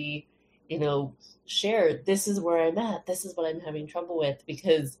specifically, share, this is where I'm at, this is what I'm having trouble with,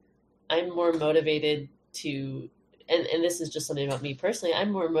 because I'm more motivated to, and this is just something about me personally,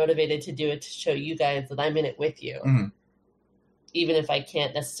 I'm more motivated to do it to show you guys that I'm in it with you. Mm-hmm. Even if I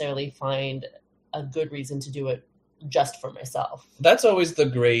can't necessarily find a good reason to do it just for myself. That's always the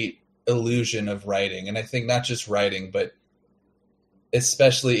great illusion of writing. And I think not just writing, but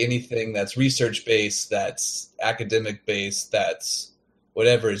especially anything that's research-based, that's academic-based, that's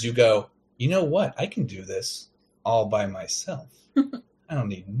whatever, is you go, you know what? I can do this all by myself. I don't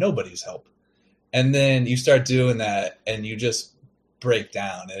need nobody's help. And then you start doing that and you just break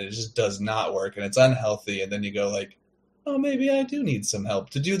down and it just does not work and it's unhealthy. And then you go like, oh, maybe I do need some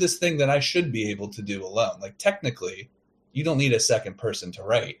help to do this thing that I should be able to do alone. Like technically, you don't need a second person to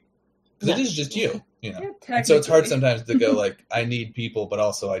write because it is just you, Yeah, and so it's hard sometimes to go like, I need people, but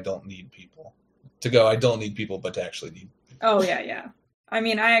also I don't need people. To go, I don't need people, but to actually need people. Oh, yeah. I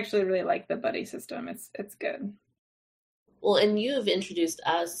mean, I actually really like the buddy system. It's good. Well, and you've introduced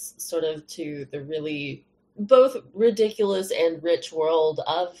us sort of to the really both ridiculous and rich world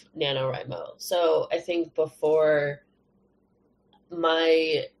of NaNoWriMo. So I think before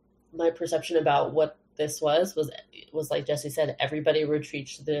my my perception about what this was like Jesse said, everybody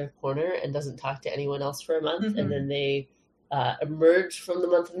retreats to their corner and doesn't talk to anyone else for a month. Mhm. And then they emerge from the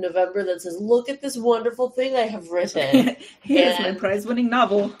month of November that says, look at this wonderful thing I have written. Here's my And- prize-winning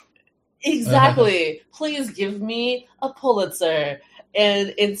novel. Exactly. Please give me a Pulitzer. And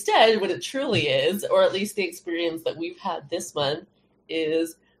instead, what it truly is, or at least the experience that we've had this month,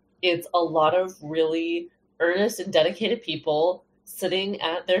 is it's a lot of really earnest and dedicated people sitting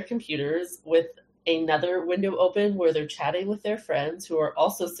at their computers with another window open where they're chatting with their friends who are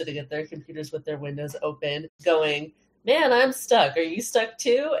also sitting at their computers with their windows open, going, man, I'm stuck. Are you stuck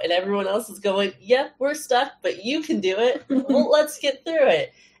too? And everyone else is going, yep, we're stuck, but you can do it. Well, let's get through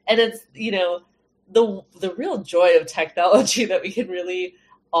it. And it's, you know, the real joy of technology that we can really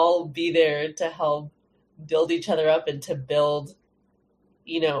all be there to help build each other up and to build,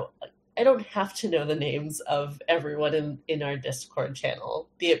 you know, I don't have to know the names of everyone in our Discord channel,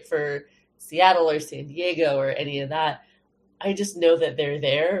 be it for Seattle or San Diego or any of that. I just know that they're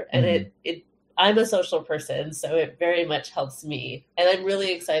there, and I'm a social person, so it very much helps me. And I'm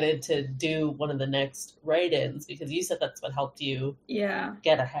really excited to do one of the next write-ins because you said that's what helped you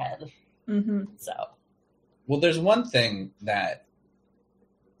get ahead. Mm-hmm. So, well, there's one thing that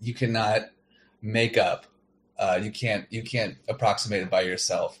you cannot make up. You can't approximate it by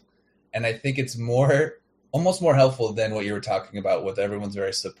yourself. And I think it's almost more helpful than what you were talking about with everyone's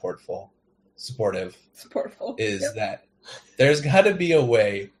very supportive, is that there's got to be a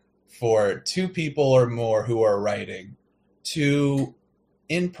way for two people or more who are writing to,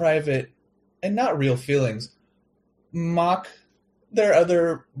 in private and not real feelings, mock their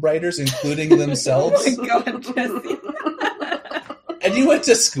other writers, including themselves. Oh my God, Jesse. And you went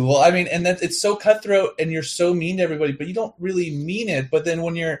to school. I mean, and that it's so cutthroat and you're so mean to everybody, but you don't really mean it. But then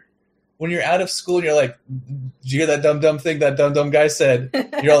when you're out of school and you're like, did you hear that dumb thing that dumb guy said?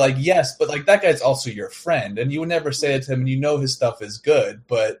 You're all like, yes, but like that guy's also your friend. And you would never say it to him and you know his stuff is good.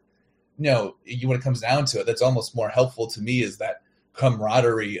 But no, when it comes down to it, that's almost more helpful to me is that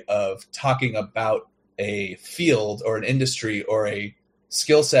camaraderie of talking about a field or an industry or a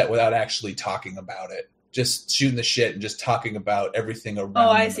skill set without actually talking about it. Just shooting the shit and just talking about everything around. Oh,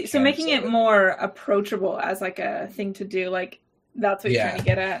 I see. So making it more approachable as like a thing to do, like that's what you're trying to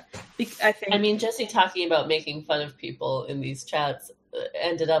get at. I think. I mean, Jesse talking about making fun of people in these chats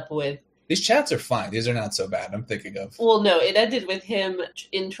ended up with. These chats are fine. These are not so bad. I'm thinking of. Well, no, it ended with him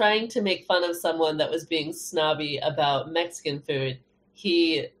in trying to make fun of someone that was being snobby about Mexican food.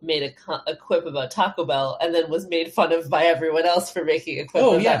 He made a quip about Taco Bell and then was made fun of by everyone else for making a quip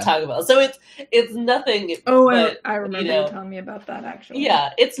about Taco Bell. So it's nothing. Oh, but, I remember you telling me about that actually.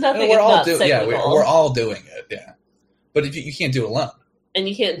 Yeah, it's nothing. We're all doing it. Yeah, but if you can't do it alone, and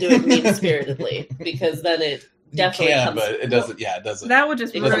you can't do it mean-spiritedly because then it definitely comes. But it doesn't. Yeah, it doesn't. That would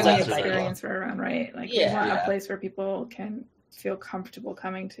just ruin the Exactly. experience for everyone, right? Like we want a place where people can feel comfortable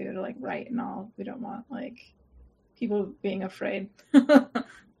coming to like write and all. We don't want like people being afraid.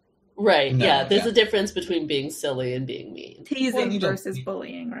 Right. No, yeah. There's a difference between being silly and being mean. Teasing versus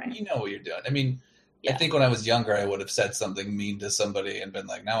bullying, right? You know what you're doing. I mean, I think when I was younger, I would have said something mean to somebody and been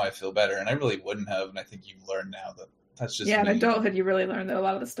like, now I feel better. And I really wouldn't have. And I think you've learned now that that's just in adulthood, you really learned that a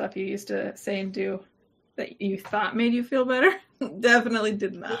lot of the stuff you used to say and do that you thought made you feel better definitely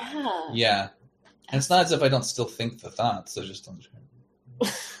did not. Yeah. And it's not as if I don't still think the thoughts. I just don't.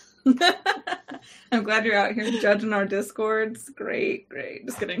 I'm glad you're out here judging our Discords. Great.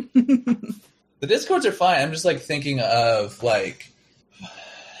 Just kidding. The Discords are fine. I'm just like thinking of like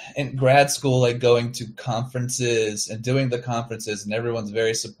in grad school, like going to conferences and doing the conferences, and everyone's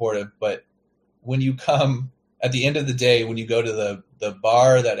very supportive. But when you come at the end of the day, when you go to the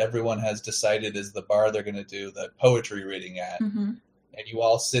bar that everyone has decided is the bar they're going to do the poetry reading at, and you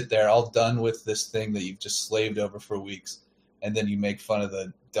all sit there all done with this thing that you've just slaved over for weeks, and then you make fun of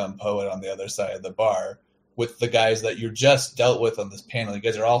the dumb poet on the other side of the bar with the guys that you're just dealt with on this panel. You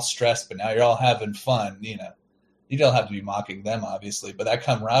guys are all stressed, but now you're all having fun. You know, you don't have to be mocking them, obviously, but that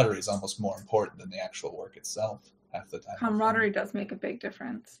camaraderie is almost more important than the actual work itself half the time. Camaraderie does make a big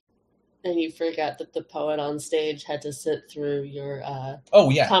difference. And you forgot that the poet on stage had to sit through your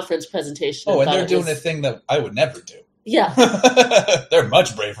conference presentation. Oh, and they're doing a thing that I would never do. Yeah. They're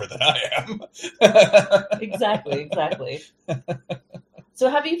much braver than I am. Exactly. So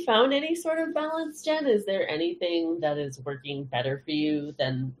have you found any sort of balance, Jen? Is there anything that is working better for you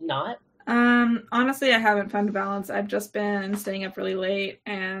than not? Honestly, I haven't found a balance. I've just been staying up really late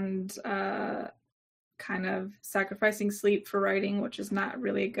and kind of sacrificing sleep for writing, which is not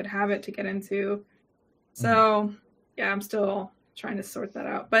really a good habit to get into. So, yeah, I'm still trying to sort that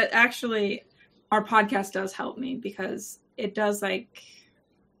out. But actually, our podcast does help me because it does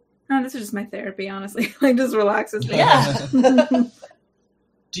Oh, this is just my therapy, honestly. Like, just relaxes me. Yeah.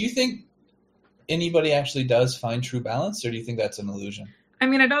 Do you think anybody actually does find true balance, or do you think that's an illusion? I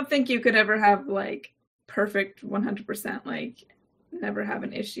mean, I don't think you could ever have, like, perfect 100%, like, never have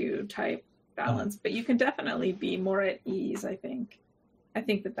an issue type balance, but you can definitely be more at ease, I think. I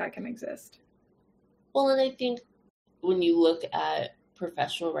think that can exist. Well, and I think when you look at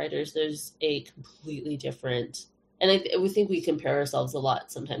professional writers, there's a completely different, and we think we compare ourselves a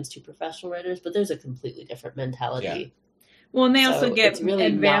lot sometimes to professional writers, but there's a completely different mentality. Yeah. Well, and they So also get it's really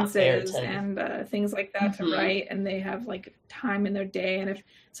advances not fair and things like that to write, and they have like time in their day. And if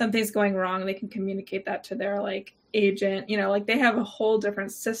something's going wrong, they can communicate that to their like agent. You know, like they have a whole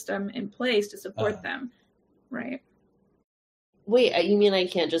different system in place to support them, right? Wait, you mean I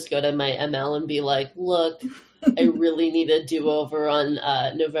can't just go to my ML and be like, look, I really need a do-over on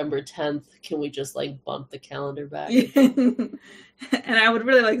November 10th. Can we just like bump the calendar back? And I would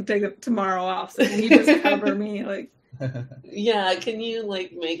really like to take tomorrow off, so can you just cover me, like. Yeah, can you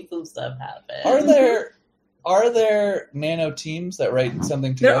like make some stuff happen? Are there nano teams that write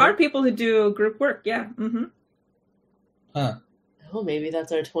something together? There are people who do group work, yeah. Mm-hmm. Huh. Oh, maybe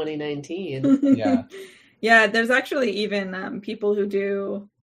that's our 2019. Yeah. Yeah, there's actually even people who do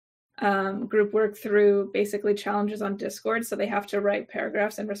group work through basically challenges on Discord, so they have to write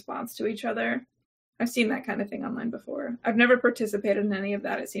paragraphs in response to each other. I've seen that kind of thing online before. I've never participated in any of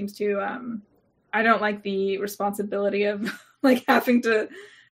that. It seems to I don't like the responsibility of like having to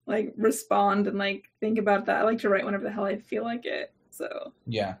like respond and like think about that. I like to write whenever the hell I feel like it. So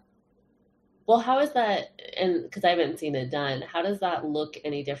yeah. Well, how is that? And because I haven't seen it done, how does that look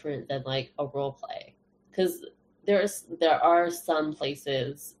any different than like a role play? Because there are some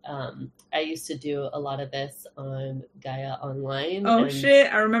places. I used to do a lot of this on Gaia Online. Oh shit!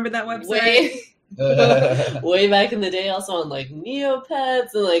 I remember that website. Way back in the day, also on like Neopets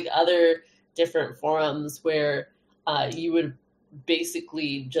and like other different forums where you would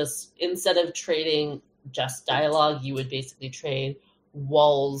basically just, instead of trading just dialogue, you would basically trade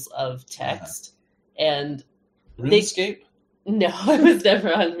walls of text. And RuneScape? No, I was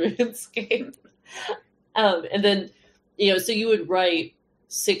never on RuneScape. And then, so you would write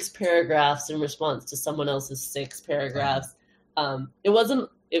 6 paragraphs in response to someone else's 6 paragraphs.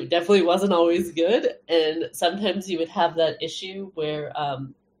 It definitely wasn't always good. And sometimes you would have that issue where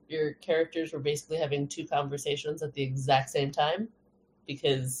your characters were basically having 2 conversations at the exact same time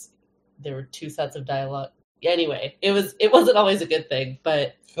because there were 2 sets of dialogue. Anyway, it wasn't always a good thing,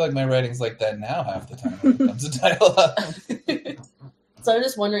 but I feel like my writing's like that now half the time when it comes to dialogue. So I'm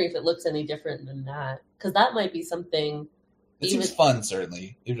just wondering if it looks any different than that, because that might be something. It seems fun,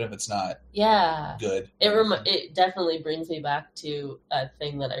 certainly, even if it's not good. It definitely brings me back to a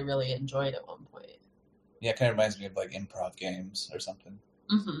thing that I really enjoyed at one point. Yeah, it kind of reminds me of like improv games or something.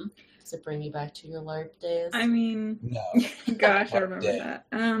 Mm-hmm. Does it bring you back to your LARP days? I mean, no. Gosh, I remember that.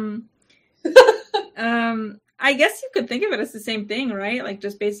 I guess you could think of it as the same thing, right? Like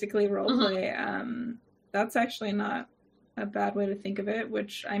just basically roleplay. Mm-hmm. That's actually not a bad way to think of it,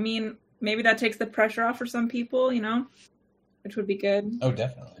 which, I mean, maybe that takes the pressure off for some people, which would be good. Oh,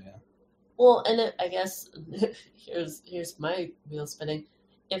 definitely, yeah. Well, and I guess here's my wheel spinning.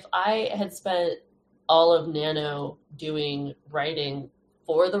 If I had spent all of Nano doing writing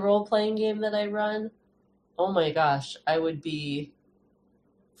for the role-playing game that I run, oh my gosh, I would be...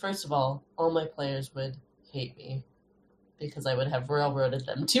 First of all my players would hate me because I would have railroaded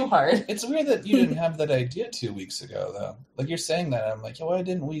them too hard. It's weird that you didn't have that idea 2 weeks ago, though. Like, you're saying that, I'm like, why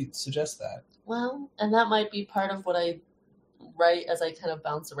didn't we suggest that? Well, and that might be part of what I write as I kind of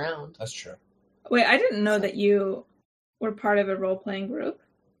bounce around. That's true. Wait, I didn't know that you were part of a role-playing group.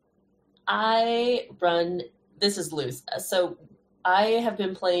 This is loose. So I have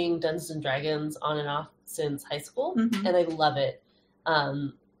been playing Dungeons & Dragons on and off since high school, and I love it.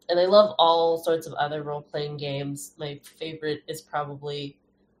 And I love all sorts of other role-playing games. My favorite is probably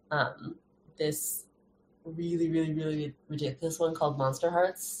this really, really, really ridiculous one called Monster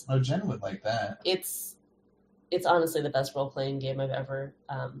Hearts. Oh, Jen would like that. It's honestly the best role-playing game I've ever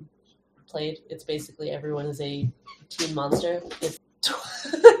played. It's basically everyone is a teen monster.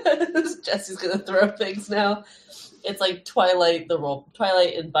 Jesse's gonna throw things now. It's like Twilight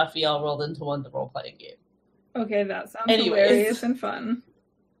and Buffy all rolled into one, the role-playing game. Okay, that sounds hilarious and fun.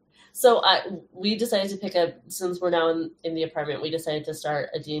 So we decided to pick up, since we're now in the apartment, we decided to start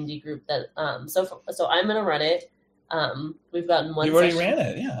a D&D group that, so I'm going to run it. We've gotten one session. You already ran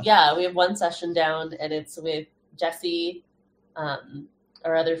it, yeah. Yeah, we have one session down, and it's with Jesse,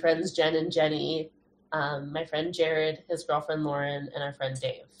 our other friends, Jen and Jenny, my friend Jared, his girlfriend Lauren, and our friend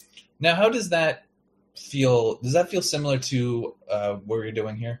Dave. Now, how does that feel? Does that feel similar to what you're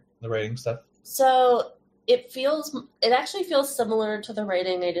doing here? the writing stuff? So it actually feels similar to the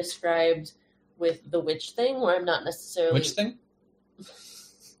writing I described with the witch thing, where I'm not necessarily... Which thing?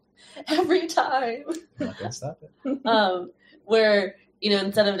 Every time. I'm not going to stop it. Where,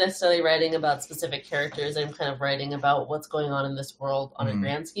 instead of necessarily writing about specific characters, I'm kind of writing about what's going on in this world on a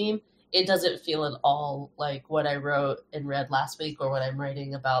grand scheme. It doesn't feel at all like what I wrote and read last week or what I'm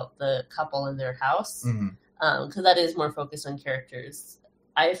writing about the couple in their house, because that is more focused on characters.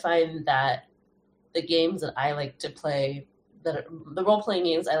 I find that the games that I like to play, the role-playing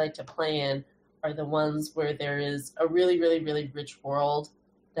games I like to play in, are the ones where there is a really, really, really rich world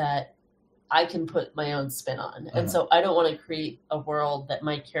that I can put my own spin on. And so I don't want to create a world that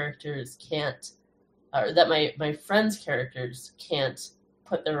my characters can't, or that my friends' characters can't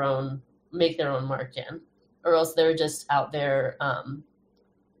make their own mark in, or else they're just out there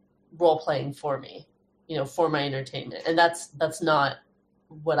role playing for me, for my entertainment. And that's not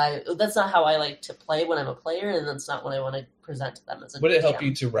how I like to play when I'm a player, and that's not what I want to present to them as a Would it help GM.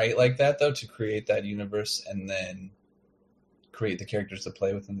 you to write like that, though, to create that universe and then create the characters to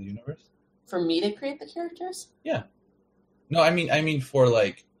play within the universe? For me to create the characters? Yeah. No, I mean for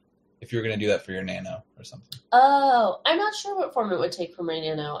like, if you're going to do that for your Nano or something. Oh, I'm not sure what form it would take for my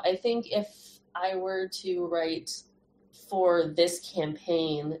Nano. I think if I were to write for this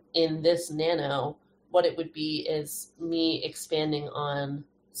campaign in this Nano, what it would be is me expanding on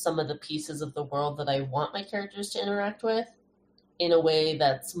some of the pieces of the world that I want my characters to interact with in a way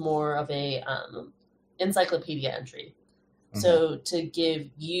that's more of a encyclopedia entry. So to give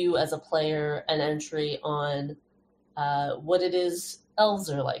you as a player an entry on what it is elves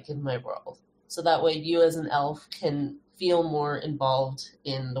are like in my world. So that way you as an elf can feel more involved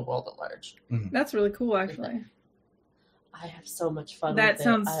in the world at large. That's really cool, actually. I have so much fun That with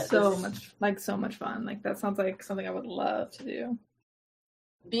sounds it. so much fun. Like, that sounds like something I would love to do.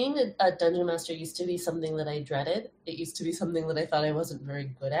 Being a dungeon master used to be something that I dreaded. It used to be something that I thought I wasn't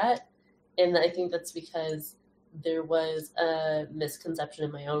very good at. And I think that's because there was a misconception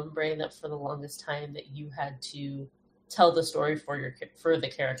in my own brain that for the longest time that you had to tell the story for the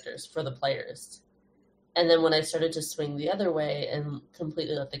characters, for the players. And then when I started to swing the other way and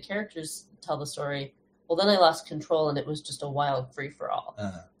completely let the characters tell the story, well, then I lost control and it was just a wild free-for-all.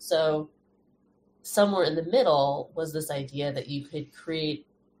 So somewhere in the middle was this idea that you could create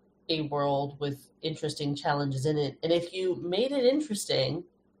a world with interesting challenges in it. And if you made it interesting,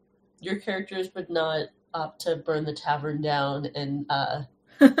 your characters would not opt to burn the tavern down and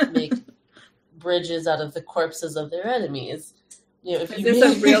make bridges out of the corpses of their enemies. Is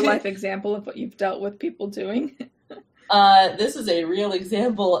this a real life example of what you've dealt with people doing? This is a real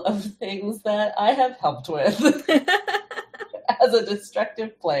example of things that I have helped with as a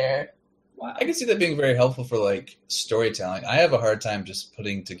destructive player. Wow. I can see that being very helpful for like storytelling. I have a hard time just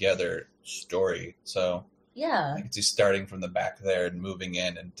putting together story, so yeah, I can see starting from the back there and moving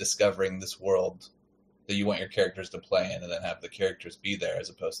in and discovering this world that you want your characters to play in, and then have the characters be there as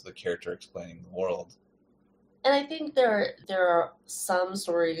opposed to the character explaining the world. And I think there are some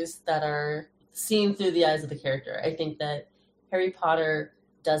stories that are seen through the eyes of the character. I think that Harry Potter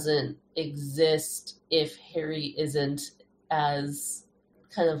doesn't exist if Harry isn't as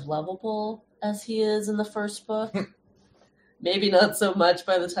kind of lovable as he is in the first book. Maybe not so much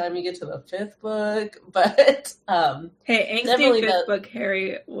by the time you get to the fifth book, but hey, angsty fifth book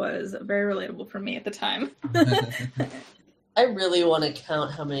Harry was very relatable for me at the time. I really want to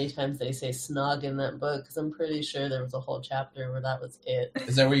count how many times they say snog in that book, because I'm pretty sure there was a whole chapter where that was it.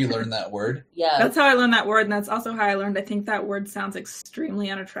 Is that where you learned that word? Yeah. That's how I learned that word, and that's also how I learned I think that word sounds extremely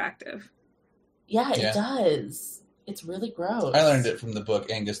unattractive. Yeah, it does. It's really gross. I learned it from the book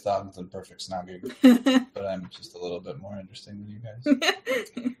Angus Thompson's and Perfect Snogging, but I'm just a little bit more interesting than you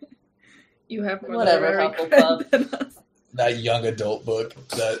guys. You have more than us. That young adult book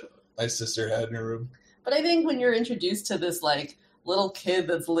that my sister had in her room. But I think when you're introduced to this like little kid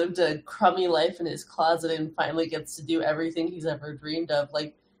that's lived a crummy life in his closet and finally gets to do everything he's ever dreamed of,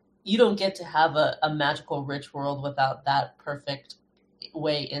 like, you don't get to have a magical rich world without that perfect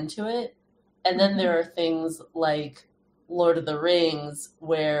way into it. And then there are things like Lord of the Rings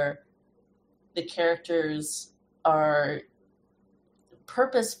where the characters are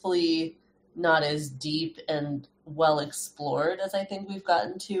purposefully not as deep and well explored as I think we've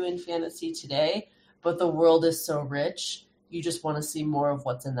gotten to in fantasy today, but the world is so rich, you just want to see more of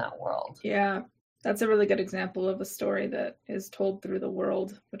what's in that world. Yeah, that's a really good example of a story that is told through the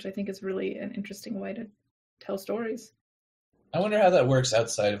world, which I think is really an interesting way to tell stories. I wonder how that works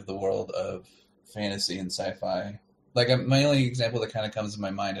outside of the world of fantasy and sci-fi. Like, my only example that kind of comes to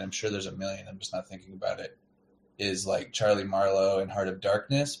my mind, and I'm sure there's a million, I'm just not thinking about it, is like Charlie Marlowe in Heart of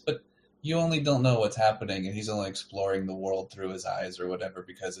Darkness, but you only don't know what's happening, and he's only exploring the world through his eyes or whatever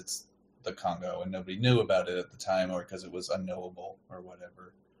because it's the Congo and nobody knew about it at the time or because it was unknowable or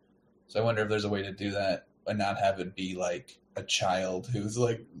whatever. So I wonder if there's a way to do that and not have it be like a child who's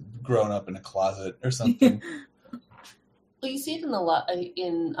like grown up in a closet or something. Well, you see it in a lot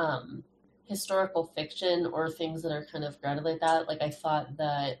in historical fiction or things that are kind of grounded like that. Like, I thought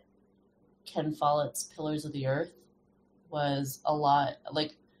that Ken Follett's Pillars of the Earth was a lot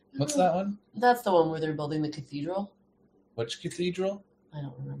like. What's that one? That's the one where they're building the cathedral. Which cathedral? I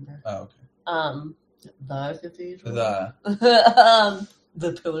don't remember. Oh, okay. The cathedral.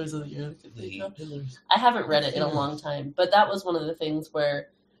 The Pillars of the Earth cathedral. I haven't read it in a long time, but that was one of the things where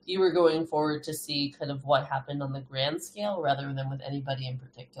you were going forward to see kind of what happened on the grand scale rather than with anybody in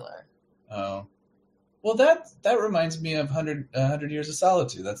particular. Oh. Well, that reminds me of 100 Years of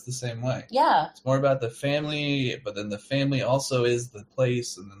Solitude. That's the same way. Yeah. It's more about the family, but then the family also is the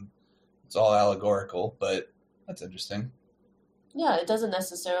place, and then it's all allegorical, but that's interesting. Yeah, it doesn't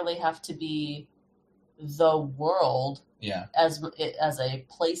necessarily have to be the world as a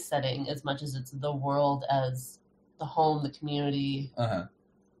place setting as much as it's the world as the home, the community. Uh-huh.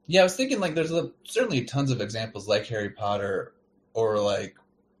 Yeah, I was thinking like there's certainly tons of examples like Harry Potter or like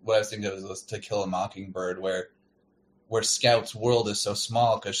what I was thinking of was To Kill a Mockingbird where Scout's world is so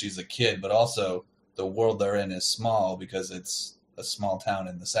small because she's a kid, but also the world they're in is small because it's a small town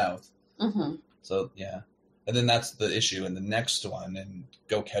in the South. Mm-hmm. So, yeah. And then that's the issue in the next one, in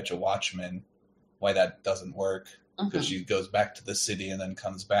Go Catch a Watchman, why that doesn't work, because she goes back to the city and then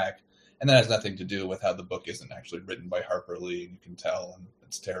comes back. And that has nothing to do with how the book isn't actually written by Harper Lee, and you can tell, and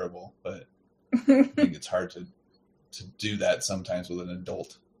it's terrible. But I think it's hard to do that sometimes with an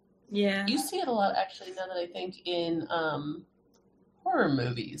adult. Yeah. You see it a lot, actually, now that I think, in horror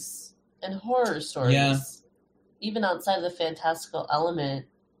movies and horror stories. Yeah. Even outside of the fantastical element,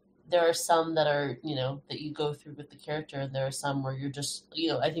 there are some that are, that you go through with the character, and there are some where you're just,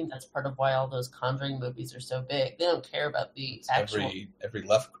 I think that's part of why all those Conjuring movies are so big. They don't care about the actual... Every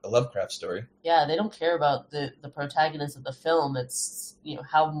Lovecraft story. Yeah, they don't care about the protagonist of the film. It's,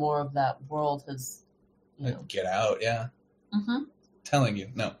 how more of that world has, Get Out, yeah. Mm-hmm. Telling you,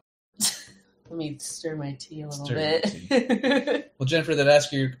 no. Let me stir my tea a little Stir bit. Well, Jennifer, that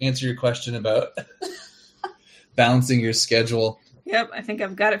answer your question about balancing your schedule. Yep, I think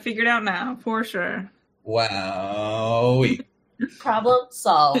I've got it figured out now, for sure. Wow. Problem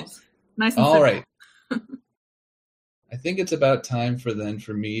solved. Nice and All simple. right. I think it's about time for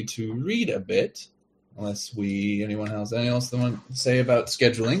me to read a bit, unless anyone else want to say about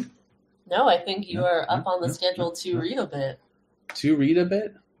scheduling? No, I think you are up on the schedule to read a bit. To read a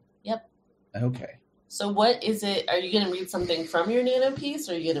bit? Yep. Okay. So what is it? Are you going to read something from your Nano piece,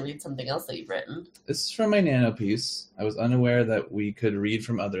 or are you going to read something else that you've written? This is from my Nano piece. I was unaware that we could read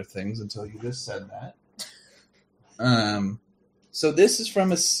from other things until you just said that. So this is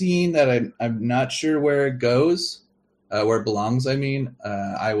from a scene that I'm not sure where it goes, where it belongs, I mean.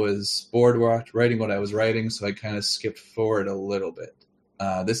 I was bored writing what I was writing, so I kind of skipped forward a little bit.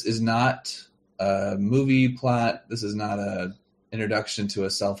 This is not a movie plot. This is not a introduction to a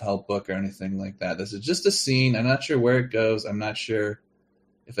self-help book or anything like that. This is just a scene. I'm not sure where it goes. I'm not sure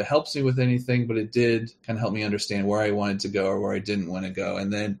if it helps me with anything, but it did kind of help me understand where I wanted to go or where I didn't want to go.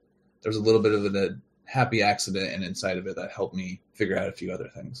 And then there was a little bit of a happy accident and inside of it that helped me figure out a few other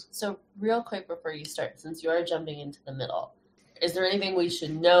things. So real quick before you start, since you are jumping into the middle, is there anything we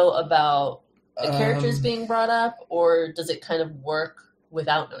should know about the characters being brought up, or does it kind of work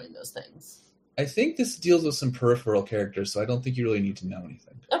without knowing those things? I think this deals with some peripheral characters, so I don't think you really need to know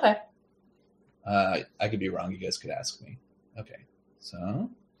anything. Okay. I could be wrong. You guys could ask me. Okay. So,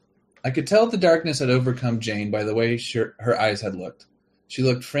 I could tell the darkness had overcome Jane by the way her eyes had looked. She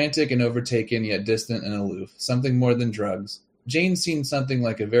looked frantic and overtaken, yet distant and aloof. Something more than drugs. Jane seemed something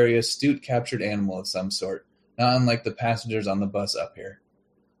like a very astute captured animal of some sort, not unlike the passengers on the bus up here.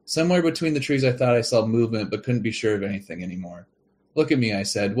 Somewhere between the trees I thought I saw movement, but couldn't be sure of anything anymore. Look at me, I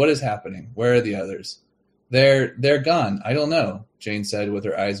said. What is happening? Where are the others? They're gone. I don't know, Jane said, with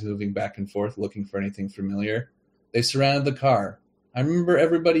her eyes moving back and forth, looking for anything familiar. They surrounded the car. I remember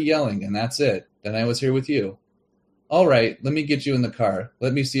everybody yelling, and that's it. Then I was here with you. All right, let me get you in the car.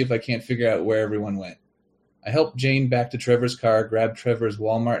 Let me see if I can't figure out where everyone went. I helped Jane back to Trevor's car, grabbed Trevor's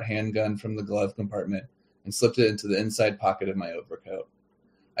Walmart handgun from the glove compartment, and slipped it into the inside pocket of my overcoat.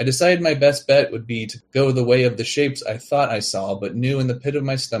 I decided my best bet would be to go the way of the shapes I thought I saw, but knew in the pit of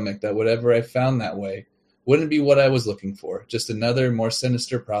my stomach that whatever I found that way wouldn't be what I was looking for, just another, more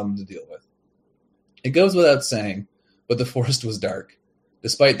sinister problem to deal with. It goes without saying, but the forest was dark.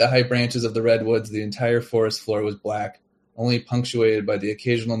 Despite the high branches of the redwoods, the entire forest floor was black, only punctuated by the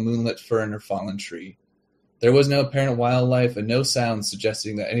occasional moonlit fern or fallen tree. There was no apparent wildlife and no sounds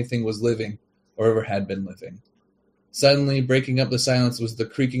suggesting that anything was living or ever had been living. Suddenly, breaking up the silence was the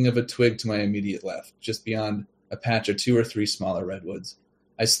creaking of a twig to my immediate left, just beyond a patch of 2 or 3 smaller redwoods.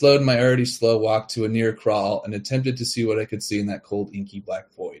 I slowed my already slow walk to a near crawl and attempted to see what I could see in that cold, inky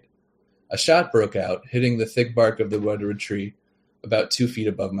black void. A shot broke out, hitting the thick bark of the redwood tree about 2 feet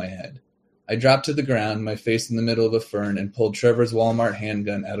above my head. I dropped to the ground, my face in the middle of a fern, and pulled Trevor's Walmart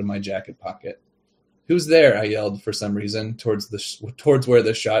handgun out of my jacket pocket. "Who's there?" I yelled for some reason, towards where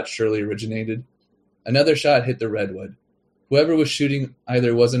the shot surely originated. Another shot hit the redwood. Whoever was shooting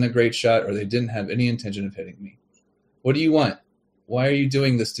either wasn't a great shot or they didn't have any intention of hitting me. "What do you want? Why are you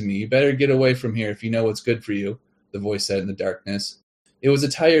doing this to me? You better get away from here if you know what's good for you," the voice said in the darkness. It was a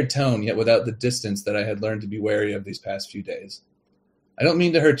tired tone, yet without the distance that I had learned to be wary of these past few days. "I don't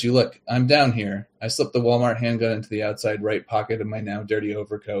mean to hurt you. Look, I'm down here." I slipped the Walmart handgun into the outside right pocket of my now dirty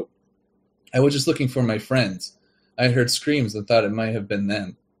overcoat. "I was just looking for my friends. I had heard screams and thought it might have been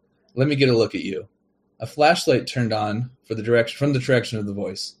them. Let me get a look at you." A flashlight turned on from the direction of the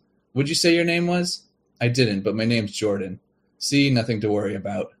voice. "Would you say your name was?" "I didn't, but my name's Jordan." "See, nothing to worry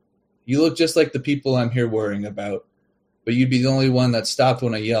about." "You look just like the people I'm here worrying about, but you'd be the only one that stopped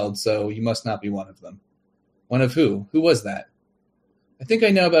when I yelled, so you must not be one of them." "One of who? Who was that?" "I think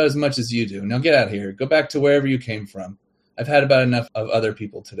I know about as much as you do. Now get out of here. Go back to wherever you came from. I've had about enough of other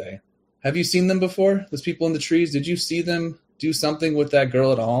people today." "Have you seen them before? Those people in the trees? Did you see them do something with that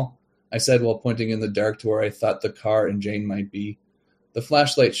girl at all?" I said while pointing in the dark to where I thought the car and Jane might be. The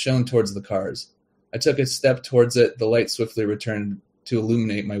flashlight shone towards the cars. I took a step towards it. The light swiftly returned to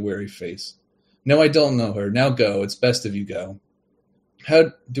illuminate my weary face. "No, I don't know her. Now go. It's best if you go."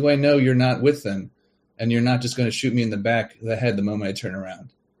 "How do I know you're not with them, and you're not just going to shoot me in the back of the head the moment I turn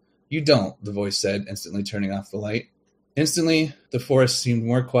around?" "You don't," the voice said, instantly turning off the light. Instantly, the forest seemed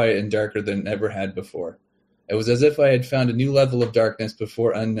more quiet and darker than it ever had before. It was as if I had found a new level of darkness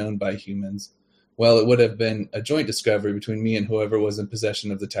before unknown by humans. Well, it would have been a joint discovery between me and whoever was in possession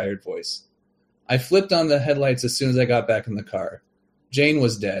of the tired voice. I flipped on the headlights as soon as I got back in the car. Jane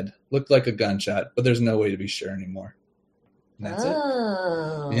was dead. Looked like a gunshot, but there's no way to be sure anymore. And that's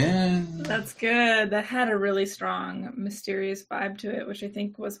it. Yeah. That's good. That had a really strong, mysterious vibe to it, which I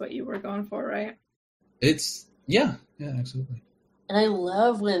think was what you were going for, right? Yeah, absolutely. And I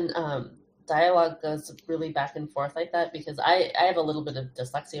love when dialogue goes really back and forth like that, because I have a little bit of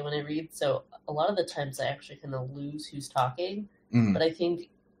dyslexia when I read, so a lot of the times I actually kind of lose who's talking. But I think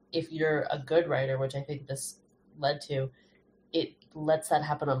if you're a good writer, which I think this led to, it lets that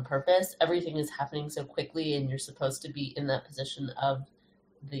happen on purpose. Everything is happening so quickly, and you're supposed to be in that position of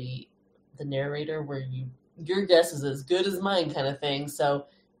the narrator where your guess is as good as mine kind of thing. So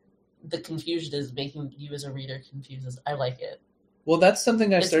the confusion is making you as a reader confused. I like it. Well, that's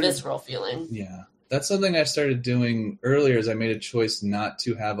something It's visceral feeling. Yeah. That's something I started doing earlier is I made a choice not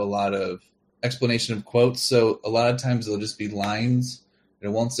to have a lot of explanation of quotes. So a lot of times it'll just be lines. And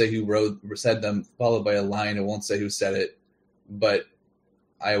it won't say who said them, followed by a line. It won't say who said it. But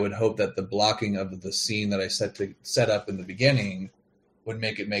I would hope that the blocking of the scene that I set up in the beginning would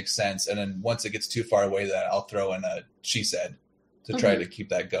make it make sense. And then once it gets too far away, that I'll throw in a "she said" to try to keep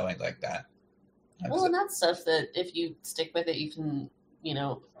that going like that. Well, and that's stuff that if you stick with it, you can,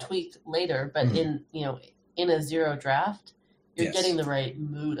 tweak later. But in a zero draft, you're getting the right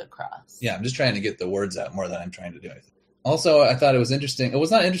mood across. Yeah, I'm just trying to get the words out more than I'm trying to do anything. Also, I thought it was interesting. It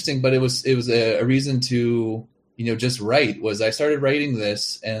was not interesting, but it was a reason to, just write. Was I started writing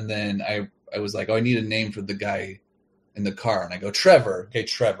this, and then I was like, oh, I need a name for the guy in the car, and I go, Trevor. Okay,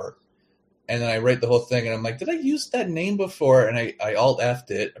 Trevor. And then I write the whole thing, and I'm like, did I use that name before? And I Alt-F'd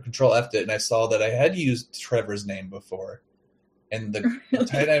it, or Control-F'd it, and I saw that I had used Trevor's name before. And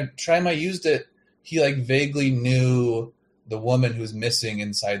the time I used it, he vaguely knew the woman who's missing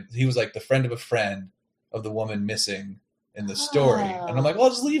inside. He was like the friend of a friend of the woman missing in the story. And I'm like, well,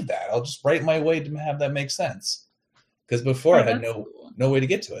 I'll just leave that. I'll just write my way to have that make sense. Because before I had no way to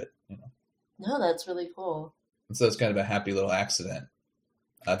get to it. No, that's really cool. And so it's kind of a happy little accident.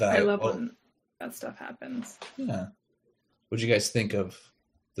 I love when that stuff happens. Yeah. What did you guys think of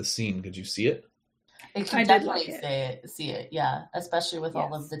the scene? Could you see it? I can definitely see it, yeah. Especially with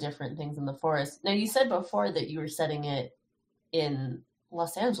all of the different things in the forest. Now, you said before that you were setting it in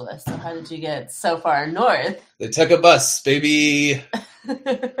Los Angeles. So how did you get so far north? They took a bus, baby.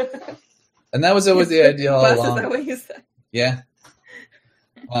 And that was always the idea all along. Is that what you said? Yeah.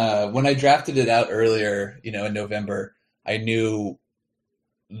 When I drafted it out earlier, in November, I knew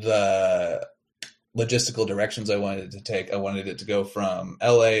the logistical directions I wanted it to take. I wanted it to go from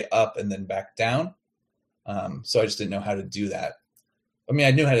LA up and then back down. So I just didn't know how to do that. I mean,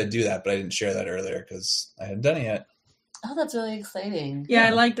 I knew how to do that, but I didn't share that earlier because I hadn't done it yet. Oh, that's really exciting. Yeah,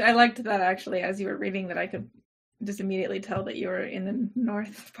 I liked that actually. As you were reading that, I could just immediately tell that you were in the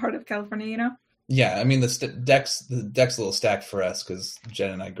north part of California, you know? Yeah, I mean, the deck's a little stacked for us because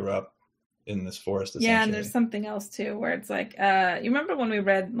Jen and I grew up in this forest, essentially. Yeah, and there's something else too where it's like, you remember when we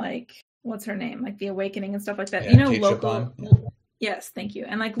read, like, what's her name? Like The Awakening and stuff like that? Yeah, you know, Kate local... Chopin, yeah. Yes, thank you.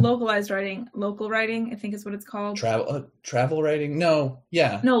 And like localized writing, local writing, I think is what it's called. Travel writing? No,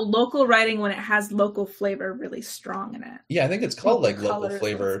 yeah. No, local writing when it has local flavor really strong in it. Yeah, I think it's called local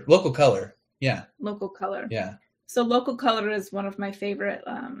flavor. Local color. Yeah. Local color. Yeah. So local color is one of my favorite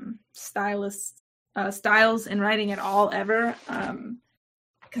styles in writing at all ever.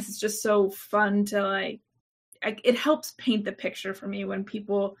 Because it's just so fun to it helps paint the picture for me when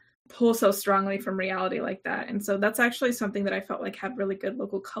people pull so strongly from reality like that. And so that's actually something that I felt like had really good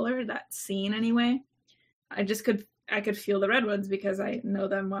local color, that scene anyway. I could feel the redwoods because I know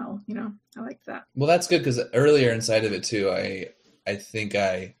them well, you know. I liked that. Well, that's good because earlier inside of it too, I think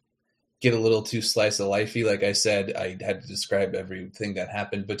I get a little too slice of lifey. Like I said, I had to describe everything that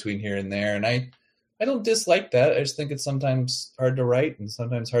happened between here and there, and I don't dislike that. I just think it's sometimes hard to write and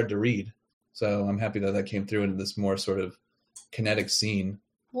sometimes hard to read. So I'm happy that came through into this more sort of kinetic scene.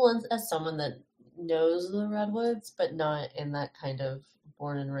 Well, as someone that knows the redwoods, but not in that kind of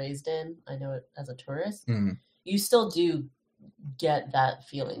born and raised in, I know it as a tourist, you still do get that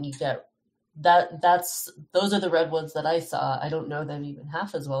feeling. You get those are the redwoods that I saw. I don't know them even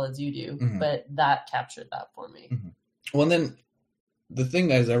half as well as you do, but that captured that for me. Well, and then the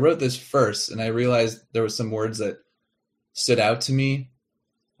thing is, I wrote this first and I realized there were some words that stood out to me.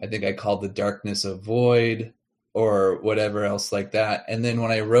 I think I called the darkness a void or whatever else like that. And then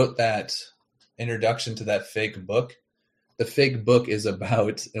when I wrote that introduction to that fake book, the fake book is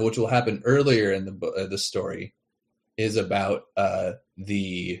about, which will happen earlier in the story, is about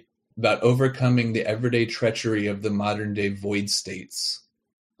about overcoming the everyday treachery of the modern day void states.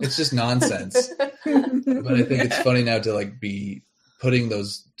 It's just nonsense. But I think it's funny now to be putting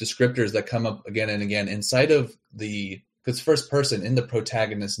those descriptors that come up again and again inside of because first person in the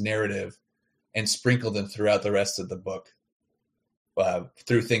protagonist narrative, and sprinkle them throughout the rest of the book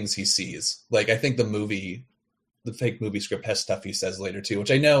through things he sees. I think the fake movie script has stuff he says later too,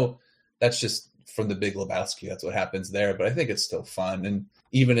 which I know that's just from The Big Lebowski. That's what happens there, but I think it's still fun. And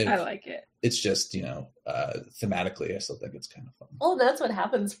even if I like it, it's just, thematically, I still think it's kind of fun. Well, that's what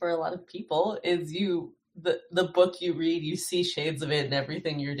happens for a lot of people is the book you read, you see shades of it in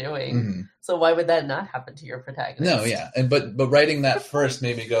everything you're doing. So why would that not happen to your protagonist? No, yeah. But writing that first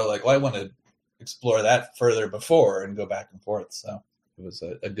made me go I want to explore that further before and go back and forth. So it was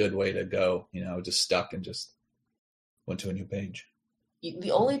a good way to go, just stuck and just went to a new page.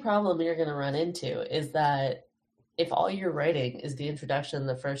 The only problem you're going to run into is that if all you're writing is the introduction,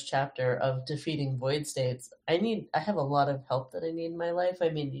 the first chapter of defeating void states, I have a lot of help that I need in my life. I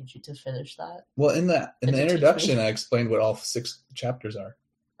may need you to finish that. Well, in the introduction, I explained what all 6 chapters are.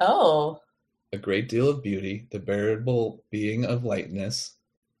 Oh. A great deal of beauty, the bearable being of lightness.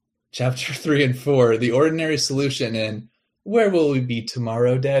 Chapter 3 and 4, the ordinary solution, and where will we be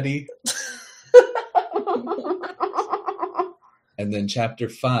tomorrow, Daddy? And then chapter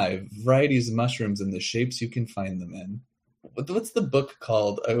 5, varieties of mushrooms and the shapes you can find them in. What's the book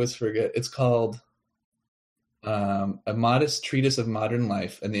called? I always forget. It's called A Modest Treatise of Modern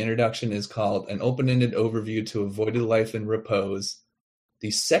Life, and the introduction is called An Open-Ended Overview to Avoided Life and Repose.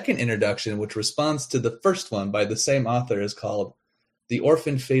 The second introduction, which responds to the first one by the same author, is called The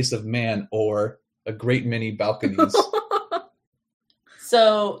Orphan Face of Man, or A Great Many Balconies.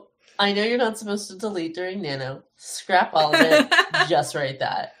 So, I know you're not supposed to delete during Nano. Scrap all of it. Just write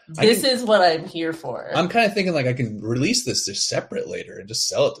that. This is what I'm here for. I'm kind of thinking I can release this just separate later and just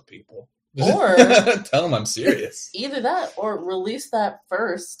sell it to people. Or tell them I'm serious. Either that or release that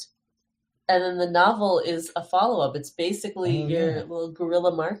first. And then the novel is a follow-up. It's basically your little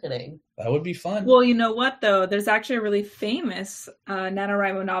guerrilla marketing. That would be fun. Well, you know what, though? There's actually a really famous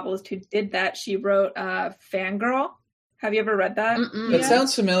NaNoWriMo novelist who did that. She wrote Fangirl. Have you ever read that? That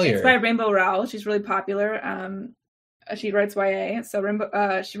sounds familiar. It's by Rainbow Rowell. She's really popular. She writes YA. So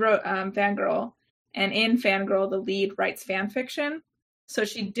she wrote Fangirl. And in Fangirl, the lead writes fan fiction. So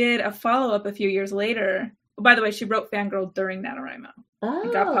she did a follow-up a few years later. Oh, by the way, she wrote Fangirl during NaNoWriMo.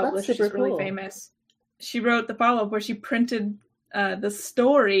 It got published. She's really famous. She wrote the follow-up where she printed the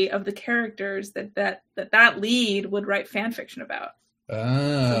story of the characters that lead would write fan fiction about.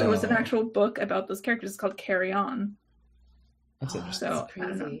 Oh. So there was an actual book about those characters. It's called Carry On. That's interesting. So That's I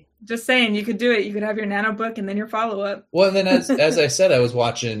don't know. crazy. Just saying, you could do it. You could have your nano book and then your follow up. Well, and then as I said, I was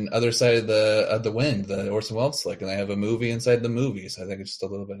watching Other Side of the Wind, the Orson Welles flick, and they have a movie inside the movie. So I think it's just a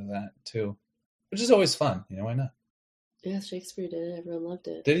little bit of that too, which is always fun. Why not? Yeah, Shakespeare did it. Everyone loved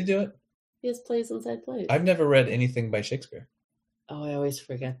it. Did he do it? He has plays inside plays. I've never read anything by Shakespeare. Oh, I always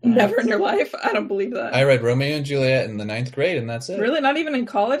forget that. Never in your life? I don't believe that. I read Romeo and Juliet in the 9th grade, and that's it. Really? Not even in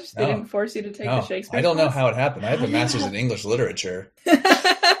college? They No. didn't force you to take No, the Shakespeare I don't know class? how it happened. I have a master's in English literature.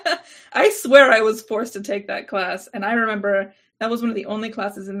 I swear I was forced to take that class. And I remember that was one of the only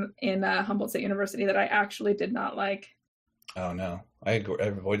classes in Humboldt State University that I actually did not like. Oh no, I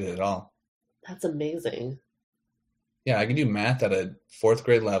avoided it all. That's amazing. Yeah, I can do math at a 4th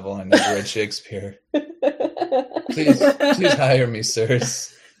grade level. I never read Shakespeare. Please hire me,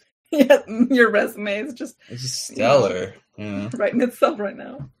 sirs. Yeah, your resume is just It's just stellar. writing itself right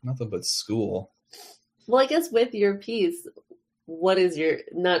now. Nothing but school. Well, I guess with your piece, what is your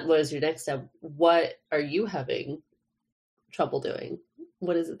next step? What are you having trouble doing?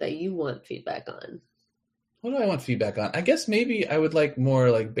 What is it that you want feedback on? What do I want feedback on? I guess maybe I would like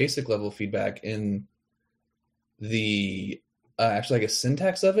more like basic level feedback in the actually like a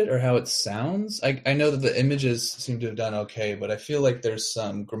syntax of it or how it sounds. I know that the images seem to have done okay, but I feel like there's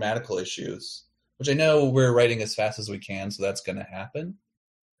some grammatical issues, which I know we're writing as fast as we can, so that's going to happen.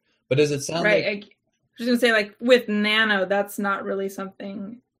 But does it sound Right. like... I was going to say, like, with Nano, that's not really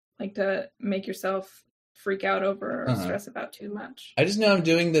something like to make yourself freak out over or stress about too much. I just know I'm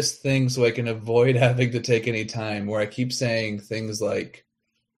doing this thing so I can avoid having to take any time where I keep saying things like,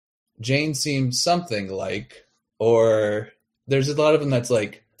 Jane seems something like, or there's a lot of them that's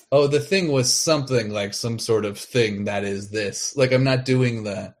like, oh, the thing was something like some sort of thing that is this. Like, I'm not doing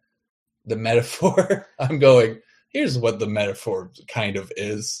the metaphor. I'm going, here's what the metaphor kind of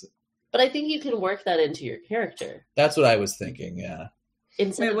is. But I think you can work that into your character. That's what I was thinking, yeah.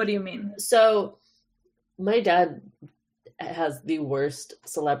 Wait, what do you mean? So my dad has the worst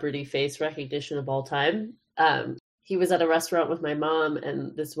celebrity face recognition of all time. He was at a restaurant with my mom,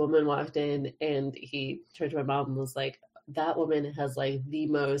 and this woman walked in, and he turned to my mom and was like, that woman has like the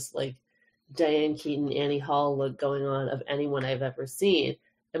most like Diane Keaton, Annie Hall look going on of anyone I've ever seen.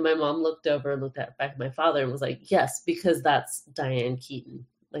 And my mom looked over and looked back at my father and was like, yes, because that's Diane Keaton.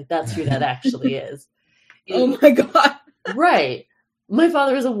 Like, that's who that actually is. Oh my God. Right. My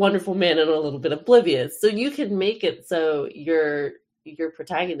father is a wonderful man and a little bit oblivious. So you can make it so your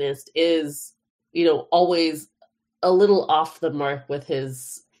protagonist is, always a little off the mark with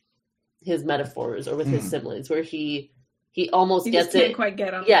his metaphors or with his similes, where he almost You gets just can't it. quite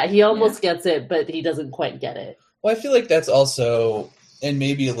get him. Yeah, he almost gets it, but he doesn't quite get it. Well, I feel like that's also, and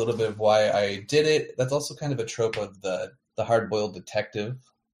maybe a little bit of why I did it, that's also kind of a trope of the hard-boiled detective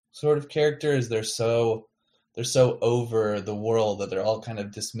sort of character, is they're so over the world that they're all kind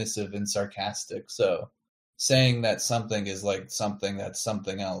of dismissive and sarcastic. So saying that something is like something that's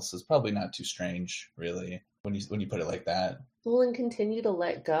something else is probably not too strange, really, when you put it like that. Well, and continue to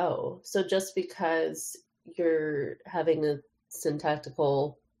let go. So just because you're having a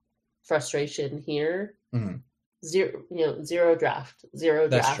syntactical frustration here, zero draft.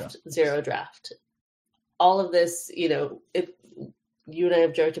 All of this, if you and I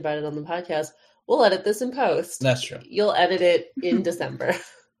have joked about it on the podcast, we'll edit this in post. That's true. You'll edit it in December.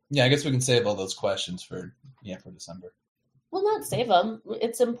 Yeah, I guess we can save all those questions for December. Well, not save them.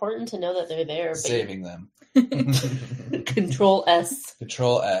 It's important to know that they're there. But Saving them. Control S.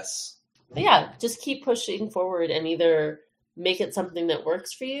 Control S. But yeah, just keep pushing forward and either make it something that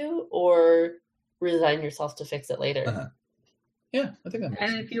works for you or resign yourself to fix it later. Yeah, I think that makes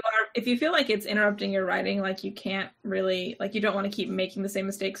And sense. if you feel like it's interrupting your writing, like you can't really, like you don't want to keep making the same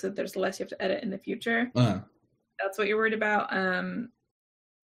mistakes, so that there's less you have to edit in the future. That's what you're worried about.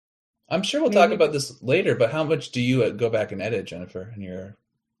 I'm sure we'll talk about this later, but how much do you go back and edit, Jennifer, in your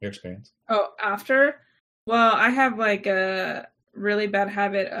experience? Oh, after? Well, I have like a really bad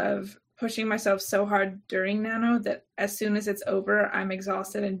habit of pushing myself so hard during Nano that as soon as it's over, I'm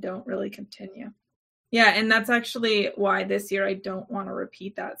exhausted and don't really continue. Yeah, and that's actually why this year I don't want to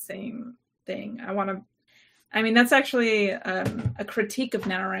repeat that same thing. That's actually a critique of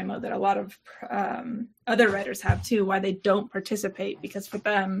NaNoWriMo that a lot of other writers have too, why they don't participate, because for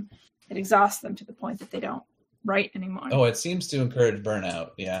them, it exhausts them to the point that they don't write anymore. Oh, it seems to encourage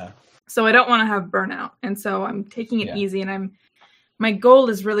burnout, yeah. So I don't want to have burnout, and so I'm taking it easy, and my goal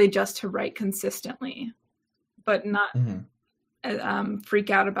is really just to write consistently, but not freak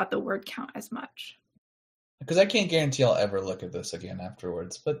out about the word count as much. Because I can't guarantee I'll ever look at this again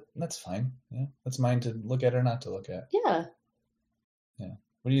afterwards, but that's fine. Yeah, that's mine to look at or not to look at. Yeah. Yeah.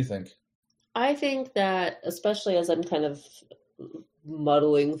 What do you think? I think that, especially as I'm kind of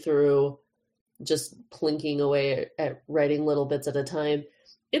muddling through, just plinking away at writing little bits at a time,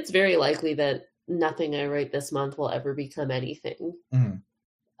 it's very likely that nothing I write this month will ever become anything.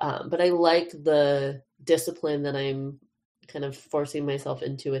 But I like the discipline that I'm kind of forcing myself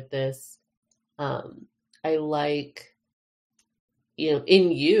into with this. I like,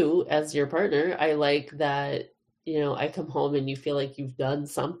 in you as your partner, I like that, I come home and you feel like you've done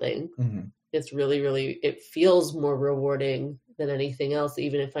something. It's really, really, it feels more rewarding than anything else,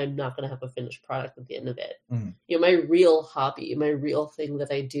 even if I'm not going to have a finished product at the end of it. My real hobby, my real thing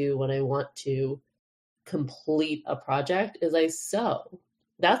that I do when I want to complete a project is I sew.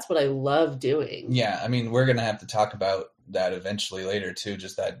 That's what I love doing. Yeah, I mean, we're going to have to talk about that eventually later too,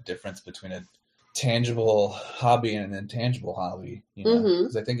 just that difference between a tangible hobby and an intangible hobby,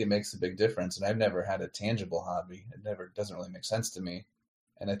 because I think it makes a big difference. And I've never had a tangible hobby. It doesn't really make sense to me.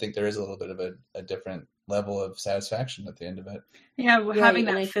 And I think there is a little bit of a different level of satisfaction at the end of it. Yeah, having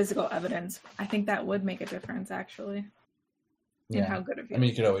that physical evidence, I think that would make a difference, actually, in how good it feels. I mean,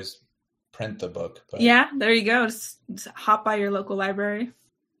 you could always print the book. But... Yeah, there you go. Just hop by your local library.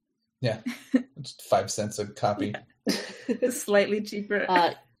 Yeah, it's 5 cents a copy. Slightly cheaper.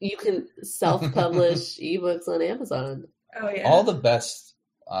 You can self-publish ebooks on Amazon. Oh, yeah. All the best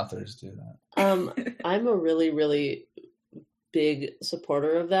authors do that. I'm a really, really big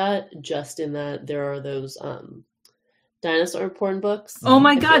supporter of that, just in that there are those dinosaur porn books. Oh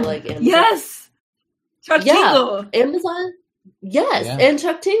my God. Like yes. Chuck Tingle. Amazon. Yes. Yeah. And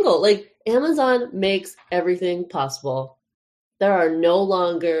Chuck Tingle. Like, Amazon makes everything possible. We are no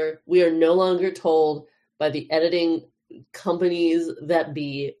longer told by the editing companies that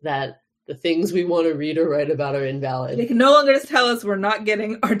the things we want to read or write about are invalid. They can no longer just tell us we're not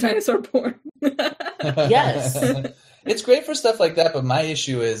getting our dinosaur porn. Yes. It's great for stuff like that, but my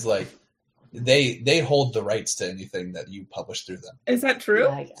issue is like they hold the rights to anything that you publish through them. Is that true?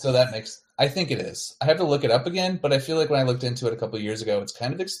 Yeah, so I think it is. I have to look it up again, but I feel like when I looked into it a couple of years ago, it's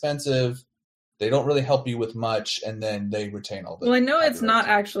kind of expensive. They don't really help you with much, and then they retain all the... Well, I know it's not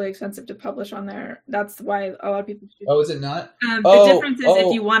actually expensive to publish on there. That's why a lot of people... Oh, is it not? The difference is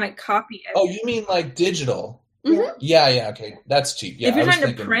if you want to copy it. Oh, you mean like digital? Mm-hmm. Yeah, okay. That's cheap. Yeah, if you're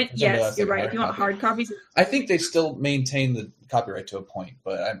trying to print, yes, you're right. If you want hard copies... I think they still maintain the copyright to a point,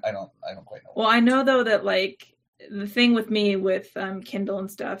 but I don't quite know. Well, I know, though, that like the thing with me with Kindle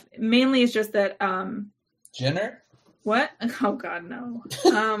and stuff, mainly is just that... Jenner? What? Oh, God, no.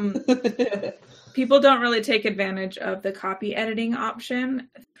 People don't really take advantage of the copy editing option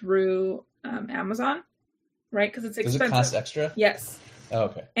through Amazon, right? Because it's expensive. Does it cost extra? Yes. Oh,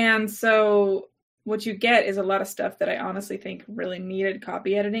 okay. And so what you get is a lot of stuff that I honestly think really needed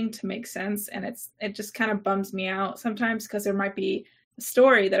copy editing to make sense. And it just kind of bums me out sometimes because there might be a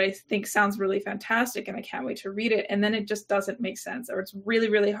story that I think sounds really fantastic and I can't wait to read it. And then it just doesn't make sense, or it's really,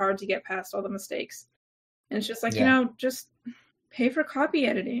 really hard to get past all the mistakes. And it's just like, just pay for copy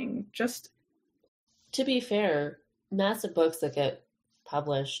editing. To be fair, massive books that get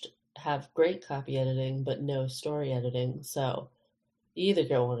published have great copy editing, but no story editing. So you either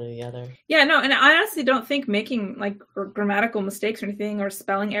get one or the other. Yeah, no, and I honestly don't think making like grammatical mistakes or anything or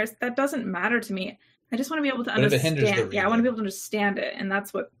spelling errors, that doesn't matter to me. I just want to be able to understand. I want to be able to understand it. And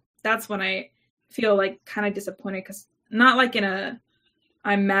that's when I feel like kind of disappointed, because not like in a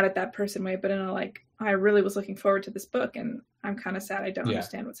I'm mad at that person way, but in a like I really was looking forward to this book and I'm kind of sad I don't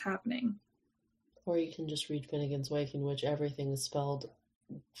understand what's happening. Or you can just read Finnegan's Wake, in which everything is spelled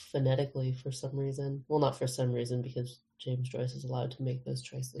phonetically for some reason. Well, not for some reason, because James Joyce is allowed to make those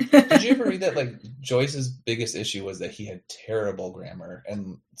choices. Did you ever read that? Like, Joyce's biggest issue was that he had terrible grammar.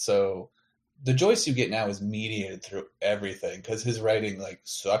 And so the Joyce you get now is mediated through everything, because his writing, like,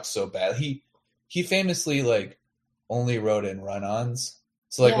 sucks so bad. He famously, like, only wrote in run-ons.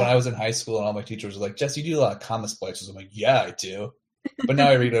 So, like, when I was in high school and all my teachers were like, Jess, you do a lot of comma splices. I'm like, yeah, I do. But now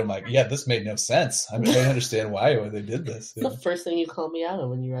I read it, I'm like, yeah, this made no sense. I don't understand why they did this. It's the first thing you called me out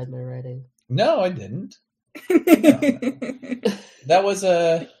on when you read my writing. No, I didn't. No. That was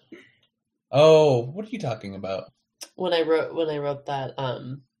what are you talking about? When I wrote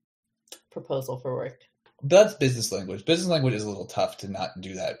that proposal for work. That's business language. Business language is a little tough to not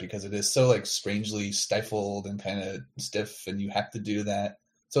do that because it is so like strangely stifled and kind of stiff, and you have to do that.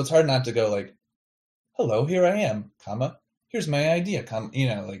 So it's hard not to go like, hello, here I am, comma, here's my idea, comma,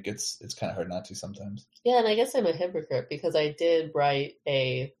 like it's kind of hard not to sometimes. Yeah, and I guess I'm a hypocrite because I did write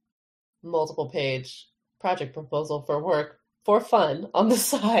a multiple page project proposal for work for fun on the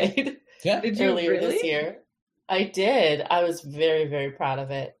side. Yeah. Did you earlier really? This year. I did. I was very, very proud of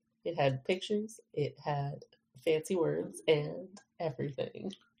it. It had pictures, it had fancy words, and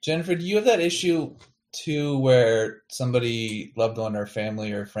everything. Jennifer, do you have that issue too where somebody, loved one or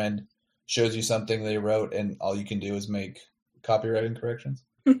family or friend, shows you something they wrote and all you can do is make copywriting corrections?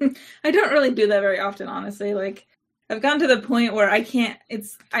 I don't really do that very often, honestly. Like, I've gotten to the point where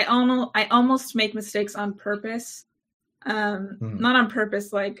I almost make mistakes on purpose. Not on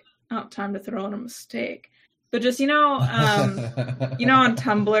purpose, like, oh, time to throw in a mistake. But just, on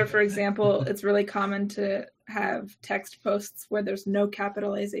Tumblr, for example, it's really common to have text posts where there's no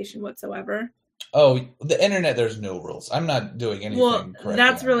capitalization whatsoever. Oh, the internet, there's no rules. I'm not doing anything correctly.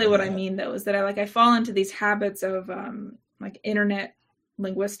 That's really what I mean, though, is that I fall into these habits of like internet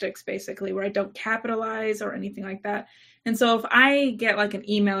linguistics, basically, where I don't capitalize or anything like that. And so if I get like an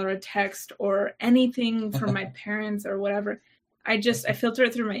email or a text or anything from my parents or whatever, I filter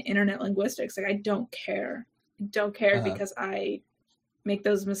it through my internet linguistics. Like, I don't care. Because I make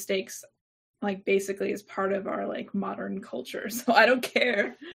those mistakes like basically as part of our like modern culture. So I don't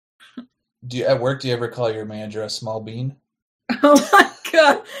care. At work, do you ever call your manager a small bean? Oh my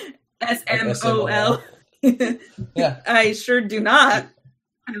God. SMOL. Yeah. I sure do not.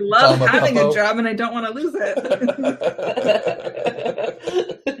 I love having a job and I don't want to lose it.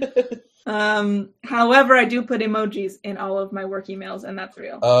 However, I do put emojis in all of my work emails, and that's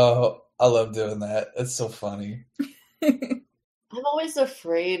real. Oh, I love doing that. It's so funny. I'm always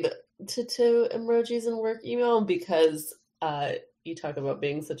afraid to emojis in work email because you talk about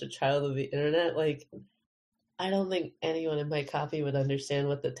being such a child of the internet. Like, I don't think anyone in my copy would understand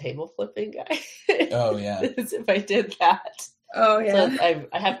what the table flipping guy Oh yeah is if I did that. Oh yeah. So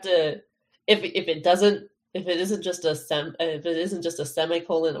I have to if it isn't just a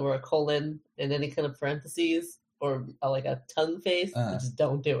semicolon or a colon in any kind of parentheses or like a tongue face, I just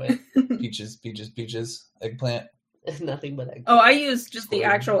don't do it. Peaches, eggplant. Nothing but eggplant. Oh, I use just the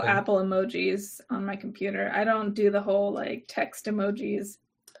actual Apple emojis on my computer. I don't do the whole like text emojis.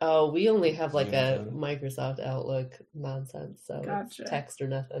 Oh, we only have like a Microsoft Outlook nonsense, so Gotcha. It's text or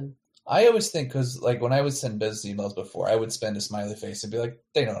nothing. I always think, because like when I would send business emails before, I would spend a smiley face and be like,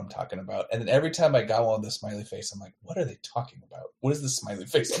 they know what I'm talking about. And then every time I got one with the smiley face, I'm like, what are they talking about? What is the smiley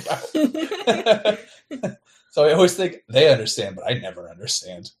face about? So I always think they understand, but I never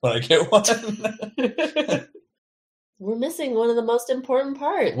understand when I get one. We're missing one of the most important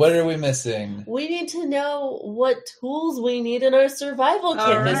parts. What are we missing? We need to know what tools we need in our survival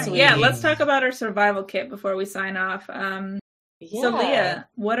kit this week. Yeah, let's talk about our survival kit before we sign off. So, Leah,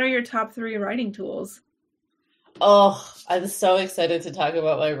 what are your top 3 writing tools? Oh, I'm so excited to talk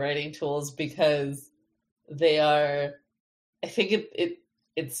about my writing tools because they are, I think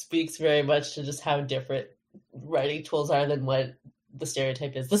it speaks very much to just how different writing tools are than what the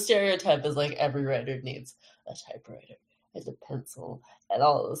stereotype is. The stereotype is like every writer needs a typewriter and a pencil and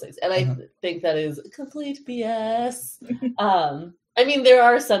all of those things. And I think that is complete BS. I mean, there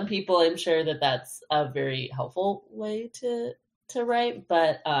are some people, I'm sure that's a very helpful way to write,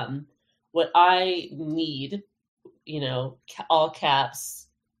 but what I need, all caps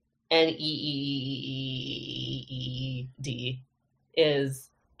NEED is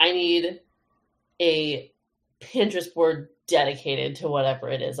I need a Pinterest board dedicated to whatever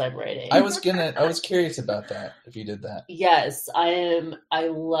it is I'm writing. I was curious about that, if you did that. Yes, I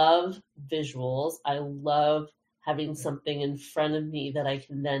love visuals. I love having something in front of me that I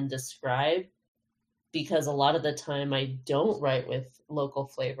can then describe, because a lot of the time I don't write with local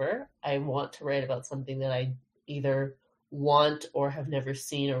flavor. I want to write about something that I either want or have never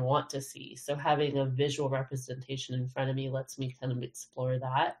seen or want to see. So having a visual representation in front of me lets me kind of explore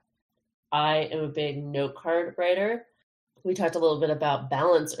that. I am a big note card writer. We talked a little bit about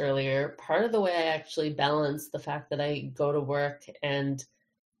balance earlier. Part of the way I actually balance the fact that I go to work and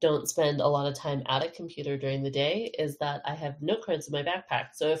don't spend a lot of time at a computer during the day is that I have note cards in my backpack.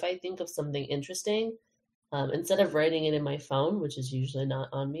 So if I think of something interesting, instead of writing it in my phone, which is usually not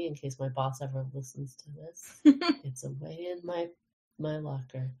on me in case my boss ever listens to this, it's away in my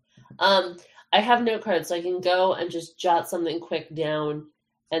locker. I have note cards so I can go and just jot something quick down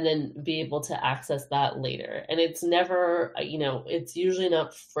and then be able to access that later. And it's never, it's usually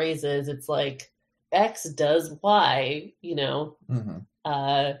not phrases. It's like X does Y,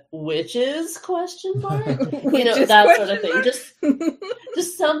 which is question mark, that sort of thing.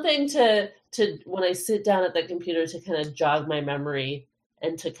 Just something to when I sit down at the computer to kind of jog my memory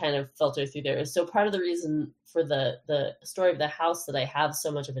and to kind of filter through there. So part of the reason for the story of the house that I have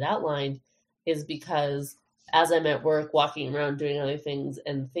so much of it outlined is because as I'm at work, walking around, doing other things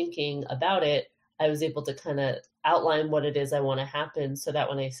and thinking about it, I was able to kind of outline what it is I want to happen so that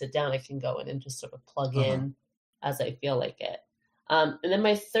when I sit down, I can go in and just sort of plug in as I feel like it. And then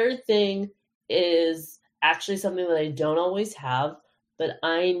my third thing is actually something that I don't always have, but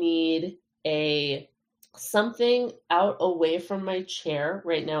I need a something out away from my chair.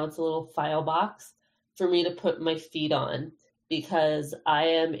 Right now it's a little file box for me to put my feet on because I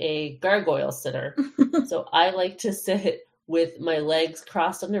am a gargoyle sitter. So I like to sit with my legs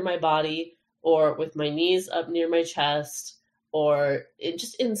crossed under my body or with my knees up near my chest or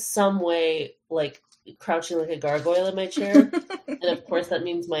just in some way like crouching like a gargoyle in my chair. And of course that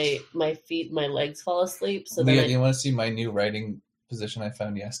means my feet, my legs fall asleep. So Leah, then you want to see my new writing position I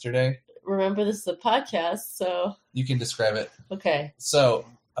found yesterday? remember this is a podcast, so You can describe it. okay. So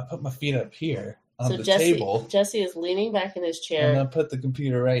I put my feet up here on So the Jesse table, is leaning back in his and I chair. put the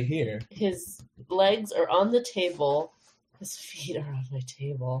computer right here. His legs are on the table. His feet are on my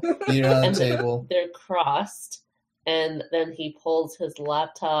table. Feet are on the And table. They're crossed, and then he pulls his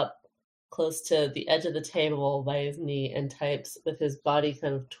laptop close to the edge of the table by his knee and types with his body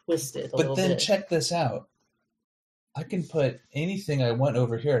kind of twisted a But little then bit. check this out. I can put anything I want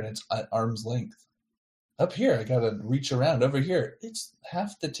over here, and it's at arm's length. Up here, I gotta reach around. Over here, it's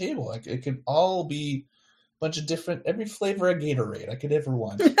half the table. Like it could all be a bunch of different, every flavor of Gatorade I could ever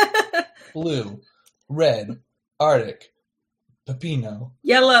want. Blue, red, Arctic, Pepino,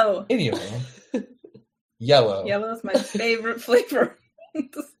 Yellow. any of them. Yellow. Yellow's my favorite flavor.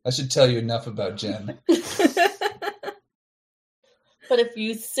 I should tell you enough about Jen. But if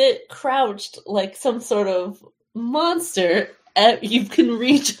you sit crouched like some sort of monster, you can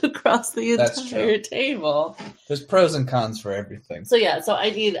reach across the That's entire true. table. There's pros and cons for everything. So yeah, so I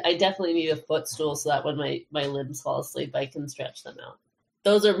definitely need a footstool so that when my limbs fall asleep, I can stretch them out.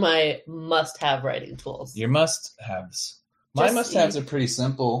 Those are my must-have writing tools. Your must-haves. My Just must-haves are pretty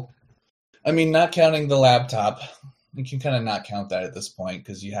simple. I mean, not counting the laptop. You can kind of not count that at this point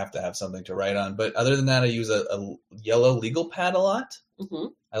because you have to have something to write on. But other than that, I use a yellow legal pad a lot. Mm-hmm.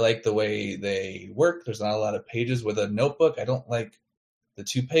 I like the way they work. There's not a lot of pages with a notebook. I don't like the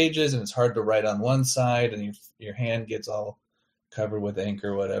 2 pages, and it's hard to write on one side, and your hand gets all covered with ink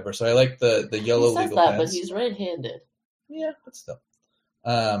or whatever. So I like the yellow He says legal that, pads. but he's right-handed. Yeah, but still.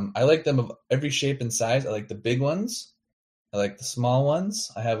 I like them of every shape and size. I like the big ones. I like the small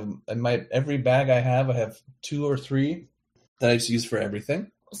ones. I have in every bag I have 2 or 3 that I just use for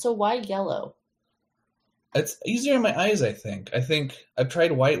everything. So why yellow? It's easier on my eyes, I think. I think I've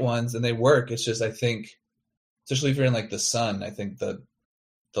tried white ones and they work. It's just I think, especially if you're in like the sun, I think the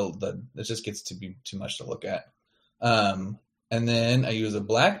it just gets to be too much to look at. And then I use a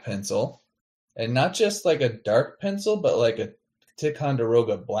black pencil, and not just like a dark pencil, but like a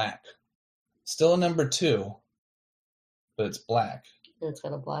Ticonderoga black. Still a number 2, but it's black. And it's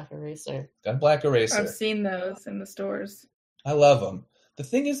got a black eraser. Got a black eraser. I've seen those in the stores. I love them. The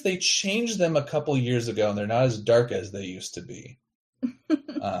thing is, they changed them a couple years ago, and they're not as dark as they used to be.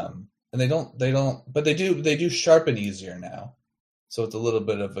 And they don't, but they do sharpen easier now. So it's a little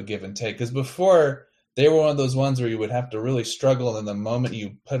bit of a give and take. Because before, they were one of those ones where you would have to really struggle, and then the moment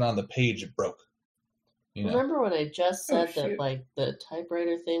you put on the page, it broke. You know? Remember when I just said that shoot. like the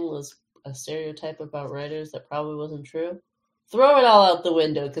typewriter thing was a stereotype about writers that probably wasn't true? Throw it all out the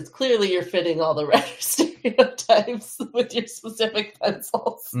window because clearly you're fitting all the writer stereotypes with your specific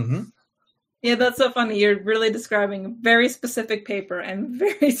pencils. Mm-hmm. Yeah, that's so funny. You're really describing very specific paper and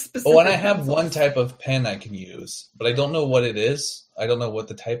very specific. Well, and I have pencils. one type of pen I can use, but I don't know what it is. I don't know what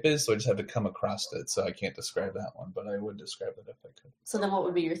the type is, so I just have to come across it. So I can't describe that one, but I would describe it if I could. So then what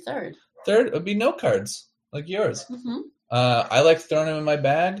would be your third? Third would be note cards, like yours. Mm-hmm. I like throwing them in my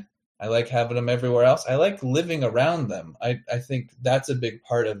bag. I like having them everywhere else. I like living around them. I think that's a big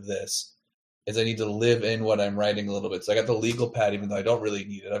part of this, is I need to live in what I'm writing a little bit. So I got the legal pad, even though I don't really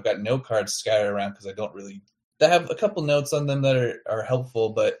need it. I've got note cards scattered around because I don't really... They have a couple notes on them that are helpful,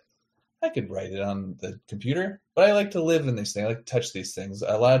 but I could write it on the computer. But I like to live in these things. I like to touch these things.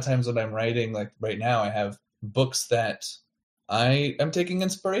 A lot of times when I'm writing, like right now, I have books that I am taking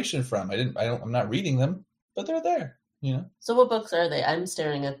inspiration from. I'm not reading them, but they're there. You know, So what books are they? I'm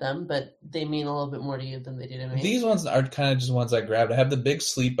staring at them, but they mean a little bit more to you than they do to me. these ones are kind of just ones I grabbed. I have The Big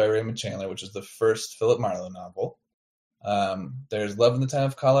Sleep by Raymond Chandler, which is the first Philip Marlowe novel. There's Love in the Time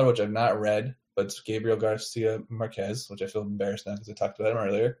of Cholera, which I've not read, but it's Gabriel Garcia Marquez, which I feel embarrassed now because I talked about him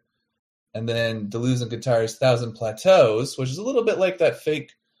earlier. And then Deleuze and Guittar's Thousand Plateaus, which is a little bit like that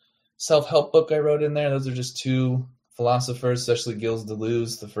fake self-help book I wrote in there. Those are just 2 philosophers, especially Gilles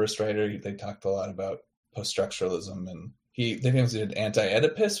Deleuze, the first writer. They talked a lot about post-structuralism, and they famously did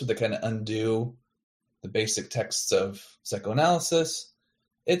Anti-Oedipus, where they kind of undo the basic texts of psychoanalysis.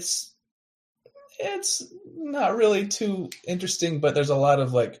 It's not really too interesting, but there's a lot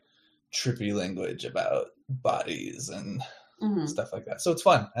of like trippy language about bodies and Mm-hmm. stuff like that. So it's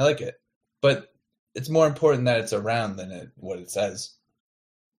fun. I like it, but it's more important that it's around than what it says.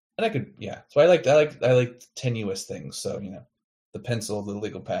 And I could, yeah. So I like tenuous things. So, the pencil, the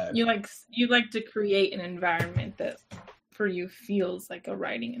legal pad. You like to create an environment that for you feels like a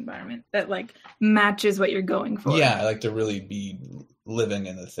writing environment that like matches what you're going for. Yeah, I like to really be living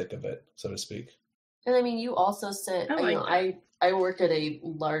in the thick of it, so to speak. And I mean, you also sit. I work at a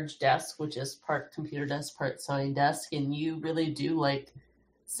large desk, which is part computer desk, part sewing desk, and you really do like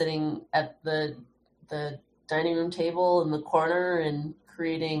sitting at the dining room table in the corner and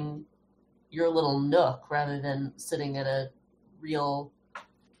creating your little nook rather than sitting at a real,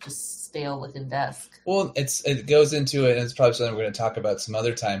 just stale looking desk. Well, it goes into it, and it's probably something we're going to talk about some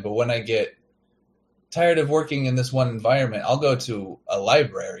other time. But when I get tired of working in this one environment, I'll go to a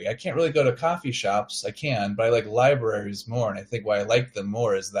library. I can't really go to coffee shops. I can, but I like libraries more. And I think why I like them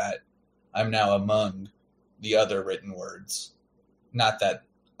more is that I'm now among the other written words. Not that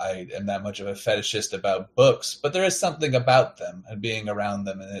I am that much of a fetishist about books, but there is something about them and being around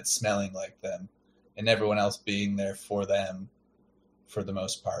them and it smelling like them and everyone else being there for them for the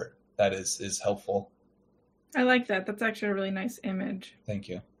most part. That is helpful. I like that. That's actually a really nice image. Thank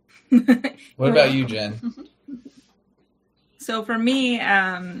you. What about you, Jen? So for me,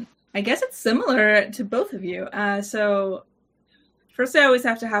 I guess it's similar to both of you. So first I always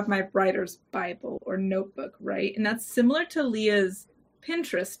have to have my writer's Bible or notebook, right? And that's similar to Leah's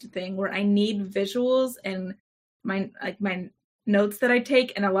Pinterest thing where I need visuals and my notes that I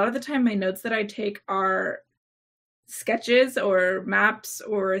take. And a lot of the time my notes that I take are sketches or maps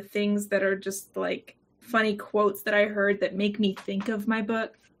or things that are just like funny quotes that I heard that make me think of my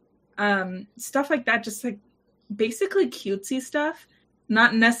book. Stuff like that, just like basically cutesy stuff,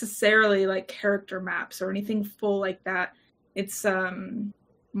 not necessarily like character maps or anything full like that. It's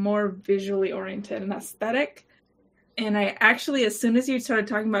more visually oriented and aesthetic. And I actually, as soon as you started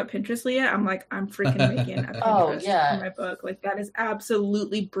talking about Pinterest, Leah, I'm like, I'm freaking making a Pinterest for my book. Like, that is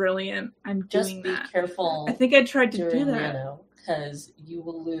absolutely brilliant. I'm doing that. Just be careful. I think I tried to do that. Because you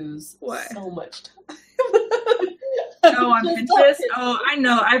will lose so much time. Oh, on Pinterest? Oh, I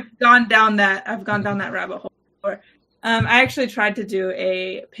know. I've gone down that rabbit hole before. I actually tried to do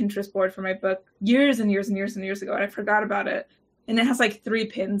a Pinterest board for my book years and years and years and years ago, and I forgot about it. And it has like 3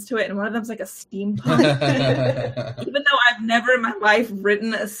 pins to it, and one of them's like a steampunk. Even though I've never in my life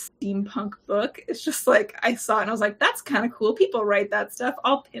written a steampunk book, it's just like I saw it and I was like, "That's kind of cool. People write that stuff.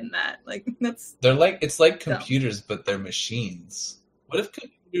 I'll pin that." Like it's like computers, but they're machines. What if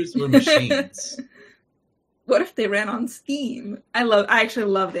computers were machines? What if they ran on Steam? I actually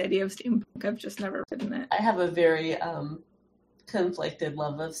love the idea of steampunk. I've just never written it. I have a very conflicted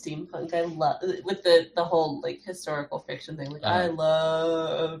love of steampunk. I love with the whole like historical fiction thing. Like I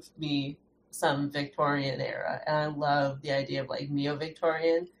love me some Victorian era, and I love the idea of like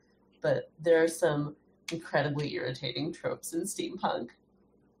neo-Victorian. But there are some incredibly irritating tropes in steampunk.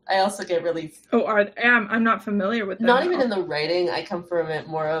 I also get really I'm not familiar with them. Not even in the writing. I come from it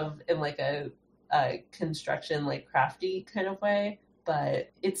more of in like a construction, like crafty kind of way. But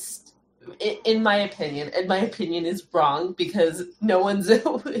it's. In my opinion, and my opinion is wrong because no one's.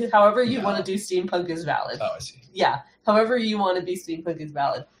 However you want to do steampunk is valid. Oh, I see. Yeah, however you want to be steampunk is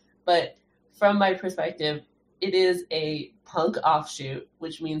valid. But from my perspective, it is a punk offshoot,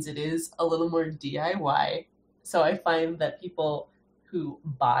 which means it is a little more DIY. So I find that people who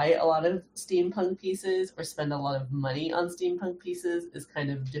buy a lot of steampunk pieces or spend a lot of money on steampunk pieces is kind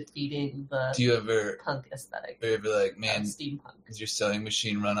of defeating the punk aesthetic. Do you ever like, man, steampunk? Is your sewing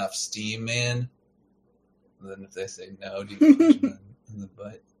machine run off steam, man? And then if they say no, do you punch them in the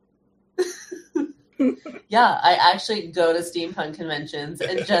butt? Yeah, I actually go to steampunk conventions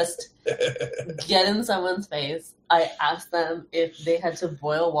and just get in someone's face. I ask them if they had to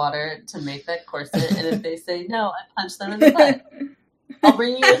boil water to make that corset, and if they say no, I punch them in the butt. I'll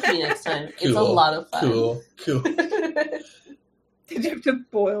bring you with me next time. Cool. It's a lot of fun. Cool. Did you have to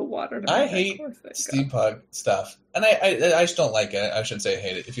boil water? I hate steampunk stuff, and I just don't like it. I shouldn't say I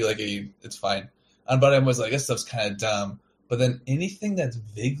hate it. If you like it, it's fine. But I was like, this stuff's kind of dumb. But then anything that's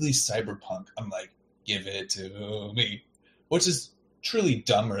vaguely cyberpunk, I'm like, give it to me, which is truly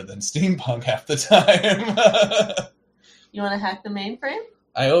dumber than steampunk half the time. You want to hack the mainframe?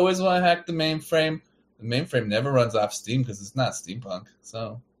 I always want to hack the mainframe. The mainframe never runs off Steam because it's not steampunk.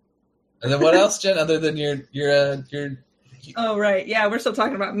 So, and then what else, Jen? Other than your. Oh right, yeah, we're still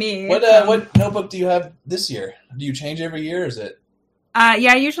talking about me. What notebook do you have this year? Do you change every year, or is it?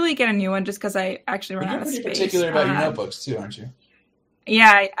 Yeah, I usually get a new one just because I actually run out of space. You're pretty particular about your notebooks too, aren't you?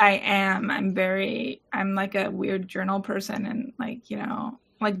 Yeah, I am. I'm like a weird journal person, and like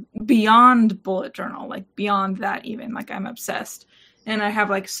beyond bullet journal, like beyond that even. Like I'm obsessed. And I have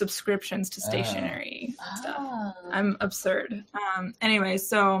like subscriptions to stationery stuff. I'm absurd. Anyway,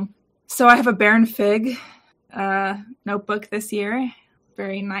 so I have a Baron Fig notebook this year.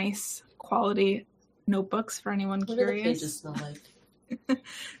 Very nice quality notebooks for anyone What curious. do the pages smell like?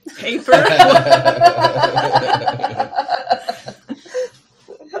 Paper.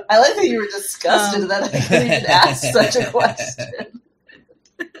 I like that you were disgusted that I couldn't even ask such a question.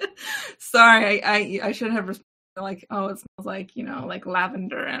 Sorry, I should have responded like, oh, it smells like, like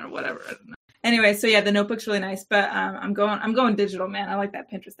lavender and whatever. Anyway, so yeah, the notebook's really nice, but I'm going digital, man. I like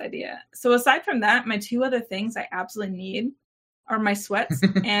that Pinterest idea. So aside from that, my two other things I absolutely need are my sweats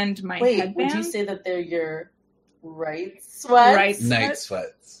and my headband. Would you say that they're your right sweats? Right sweats? Night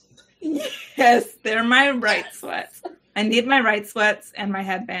sweats. Yes, they're my right sweats. I need my right sweats and my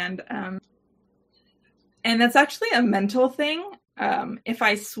headband. And that's actually a mental thing. If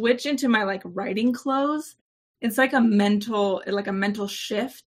I switch into my like writing clothes, it's like a mental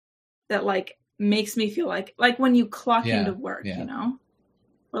shift that like makes me feel like when you clock into work,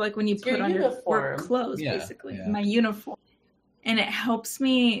 or like when you put on your work clothes, basically my uniform, and it helps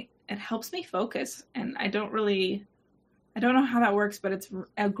me focus. And I don't know how that works, but it's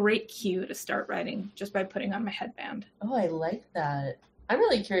a great cue to start writing just by putting on my headband. Oh, I like that. I'm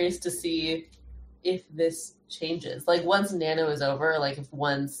really curious to see if this changes. Like once Nano is over, like if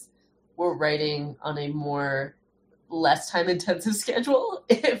once we're writing on a more less time intensive schedule,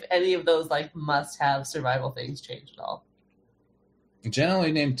 if any of those like must have survival things change at all. Jen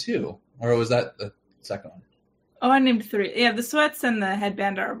only named 2, or was that the second one? Oh, I named 3. Yeah, the sweats and the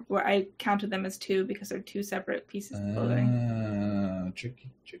headband are where I counted them as 2 because they're 2 separate pieces of clothing.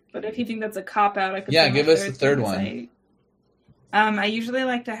 Tricky. But if you think that's a cop out, I could. Yeah, give us the third one. I usually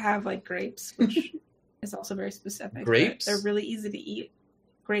like to have like grapes, which is also very specific. Grapes? They're really easy to eat.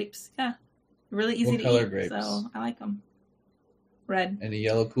 Grapes, yeah, really easy to color eat. Grapes? So I like them. Red. Any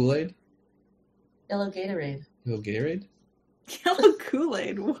yellow Kool-Aid? Yellow Gatorade. Yellow Gatorade? Yellow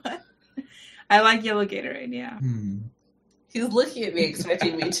Kool-Aid. What? I like yellow Gatorade. Yeah. He's looking at me,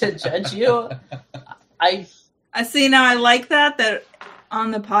 expecting me to judge you. I see now. I like that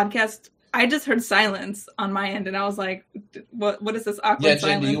on the podcast. I just heard silence on my end, and I was like, "What is this awkward silence?"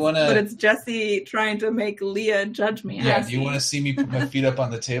 Jen, do you wanna... But it's Jesse trying to make Leah judge me. Yeah, do you want to see me put my feet up on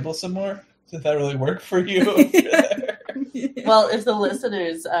the table some more? Did that really work for you? Well, if the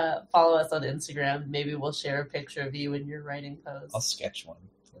listeners follow us on Instagram, maybe we'll share a picture of you in your writing pose. I'll sketch one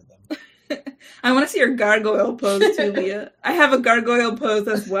for them. I want to see your gargoyle pose too, Leah. I have a gargoyle pose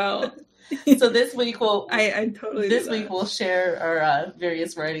as well. So this week we'll this week we'll share our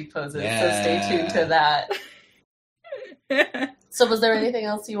various writing poses. Yeah. So stay tuned to that. So was there anything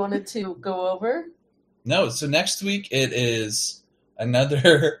else you wanted to go over? No. So next week it is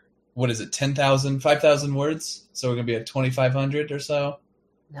another 5,000 words. So we're gonna be at 2,500 or so.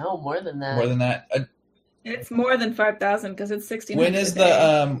 No, more than that. More than that. It's more than 5,000 because it's 1,600. When is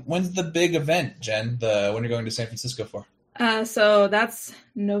when's the big event, Jen? When you're going to San Francisco for? So that's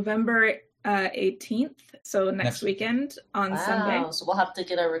November 18th. So next weekend on Sunday. So we'll have to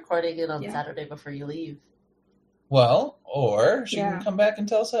get our recording in on Saturday before you leave. Well, or she can come back and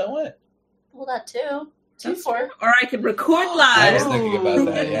tell us how it went. Well, that too. 2-4. Or I could record live. I was thinking about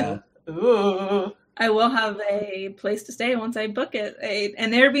that. Yeah. Ooh. I will have a place to stay once I book it.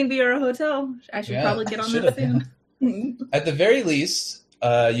 An Airbnb or a hotel. I should probably get on that soon. Yeah. At the very least,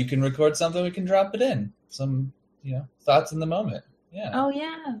 you can record something. We can drop it in. Some, thoughts in the moment. Yeah. Oh,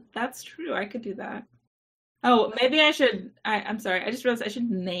 yeah. That's true. I could do that. Oh, maybe I should. I'm sorry. I just realized I should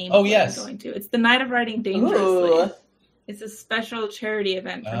name what I'm going to. It's the Night of Writing Dangerously. Ooh. It's a special charity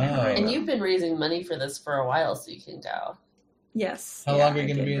event for Night of Writing. And you've been raising money for this for a while, so you can go. Yes. How long are you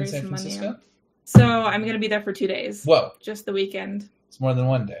going to be in San Francisco? So I'm going to be there for 2 days. Whoa. Just the weekend. It's more than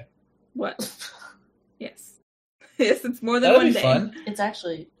one day. What? Yes. Yes, it's more than one day. Fun. It's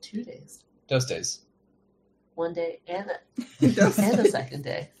actually 2 days. 2 days. 1 day and a second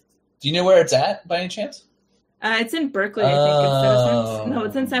day. Do you know where it's at by any chance? It's in Berkeley, I think. No,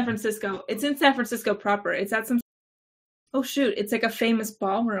 it's in San Francisco. It's in San Francisco proper. It's at some... Oh, shoot. It's like a famous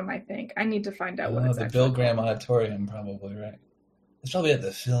ballroom, I think. I need to find out what it's the actually Bill Graham called. Auditorium, probably, right? It's probably at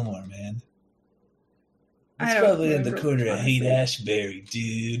the Fillmore, man. It's probably in the corner of Haight-Ashbury,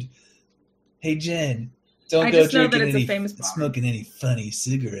 dude. Hey, Jen, don't go smoking any funny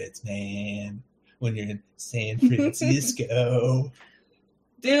cigarettes, man, when you're in San Francisco.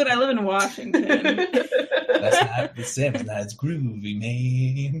 Dude, I live in Washington. That's not the same. It's not as groovy,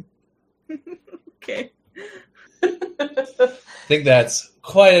 man. Okay. I think that's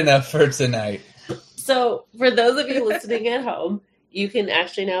quite enough for tonight. So, for those of you listening at home, You can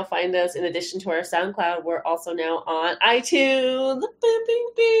actually now find us, in addition to our SoundCloud, we're also now on iTunes, boo,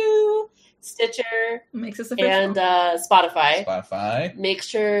 boo, boo, Stitcher, Makes us official. and Spotify. Spotify. Make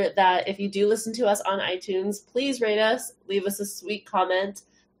sure that if you do listen to us on iTunes, please rate us, leave us a sweet comment.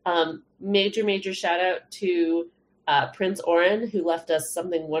 Major shout out to Prince Oren, who left us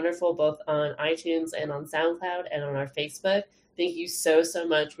something wonderful both on iTunes and on SoundCloud and on our Facebook. Thank you so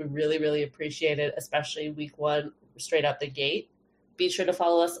much. We really appreciate it, especially week 1 straight out the gate. Be sure to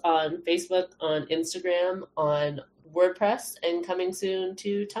follow us on Facebook, on Instagram, on WordPress, and coming soon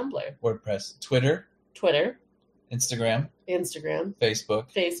to Tumblr. WordPress. Twitter. Instagram,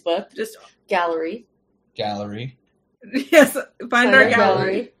 Facebook, Just Gallery. yes, find our our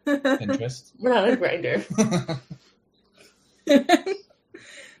gallery. Pinterest. We're not a grinder.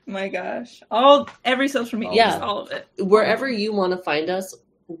 My gosh, every social media, Yeah. just all of it. Wherever you want to find us,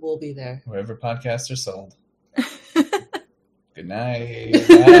 we'll be there. Wherever podcasts are sold. Good night.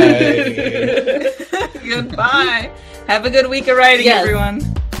 Bye. Goodbye. Have a good week of writing, Yes. everyone.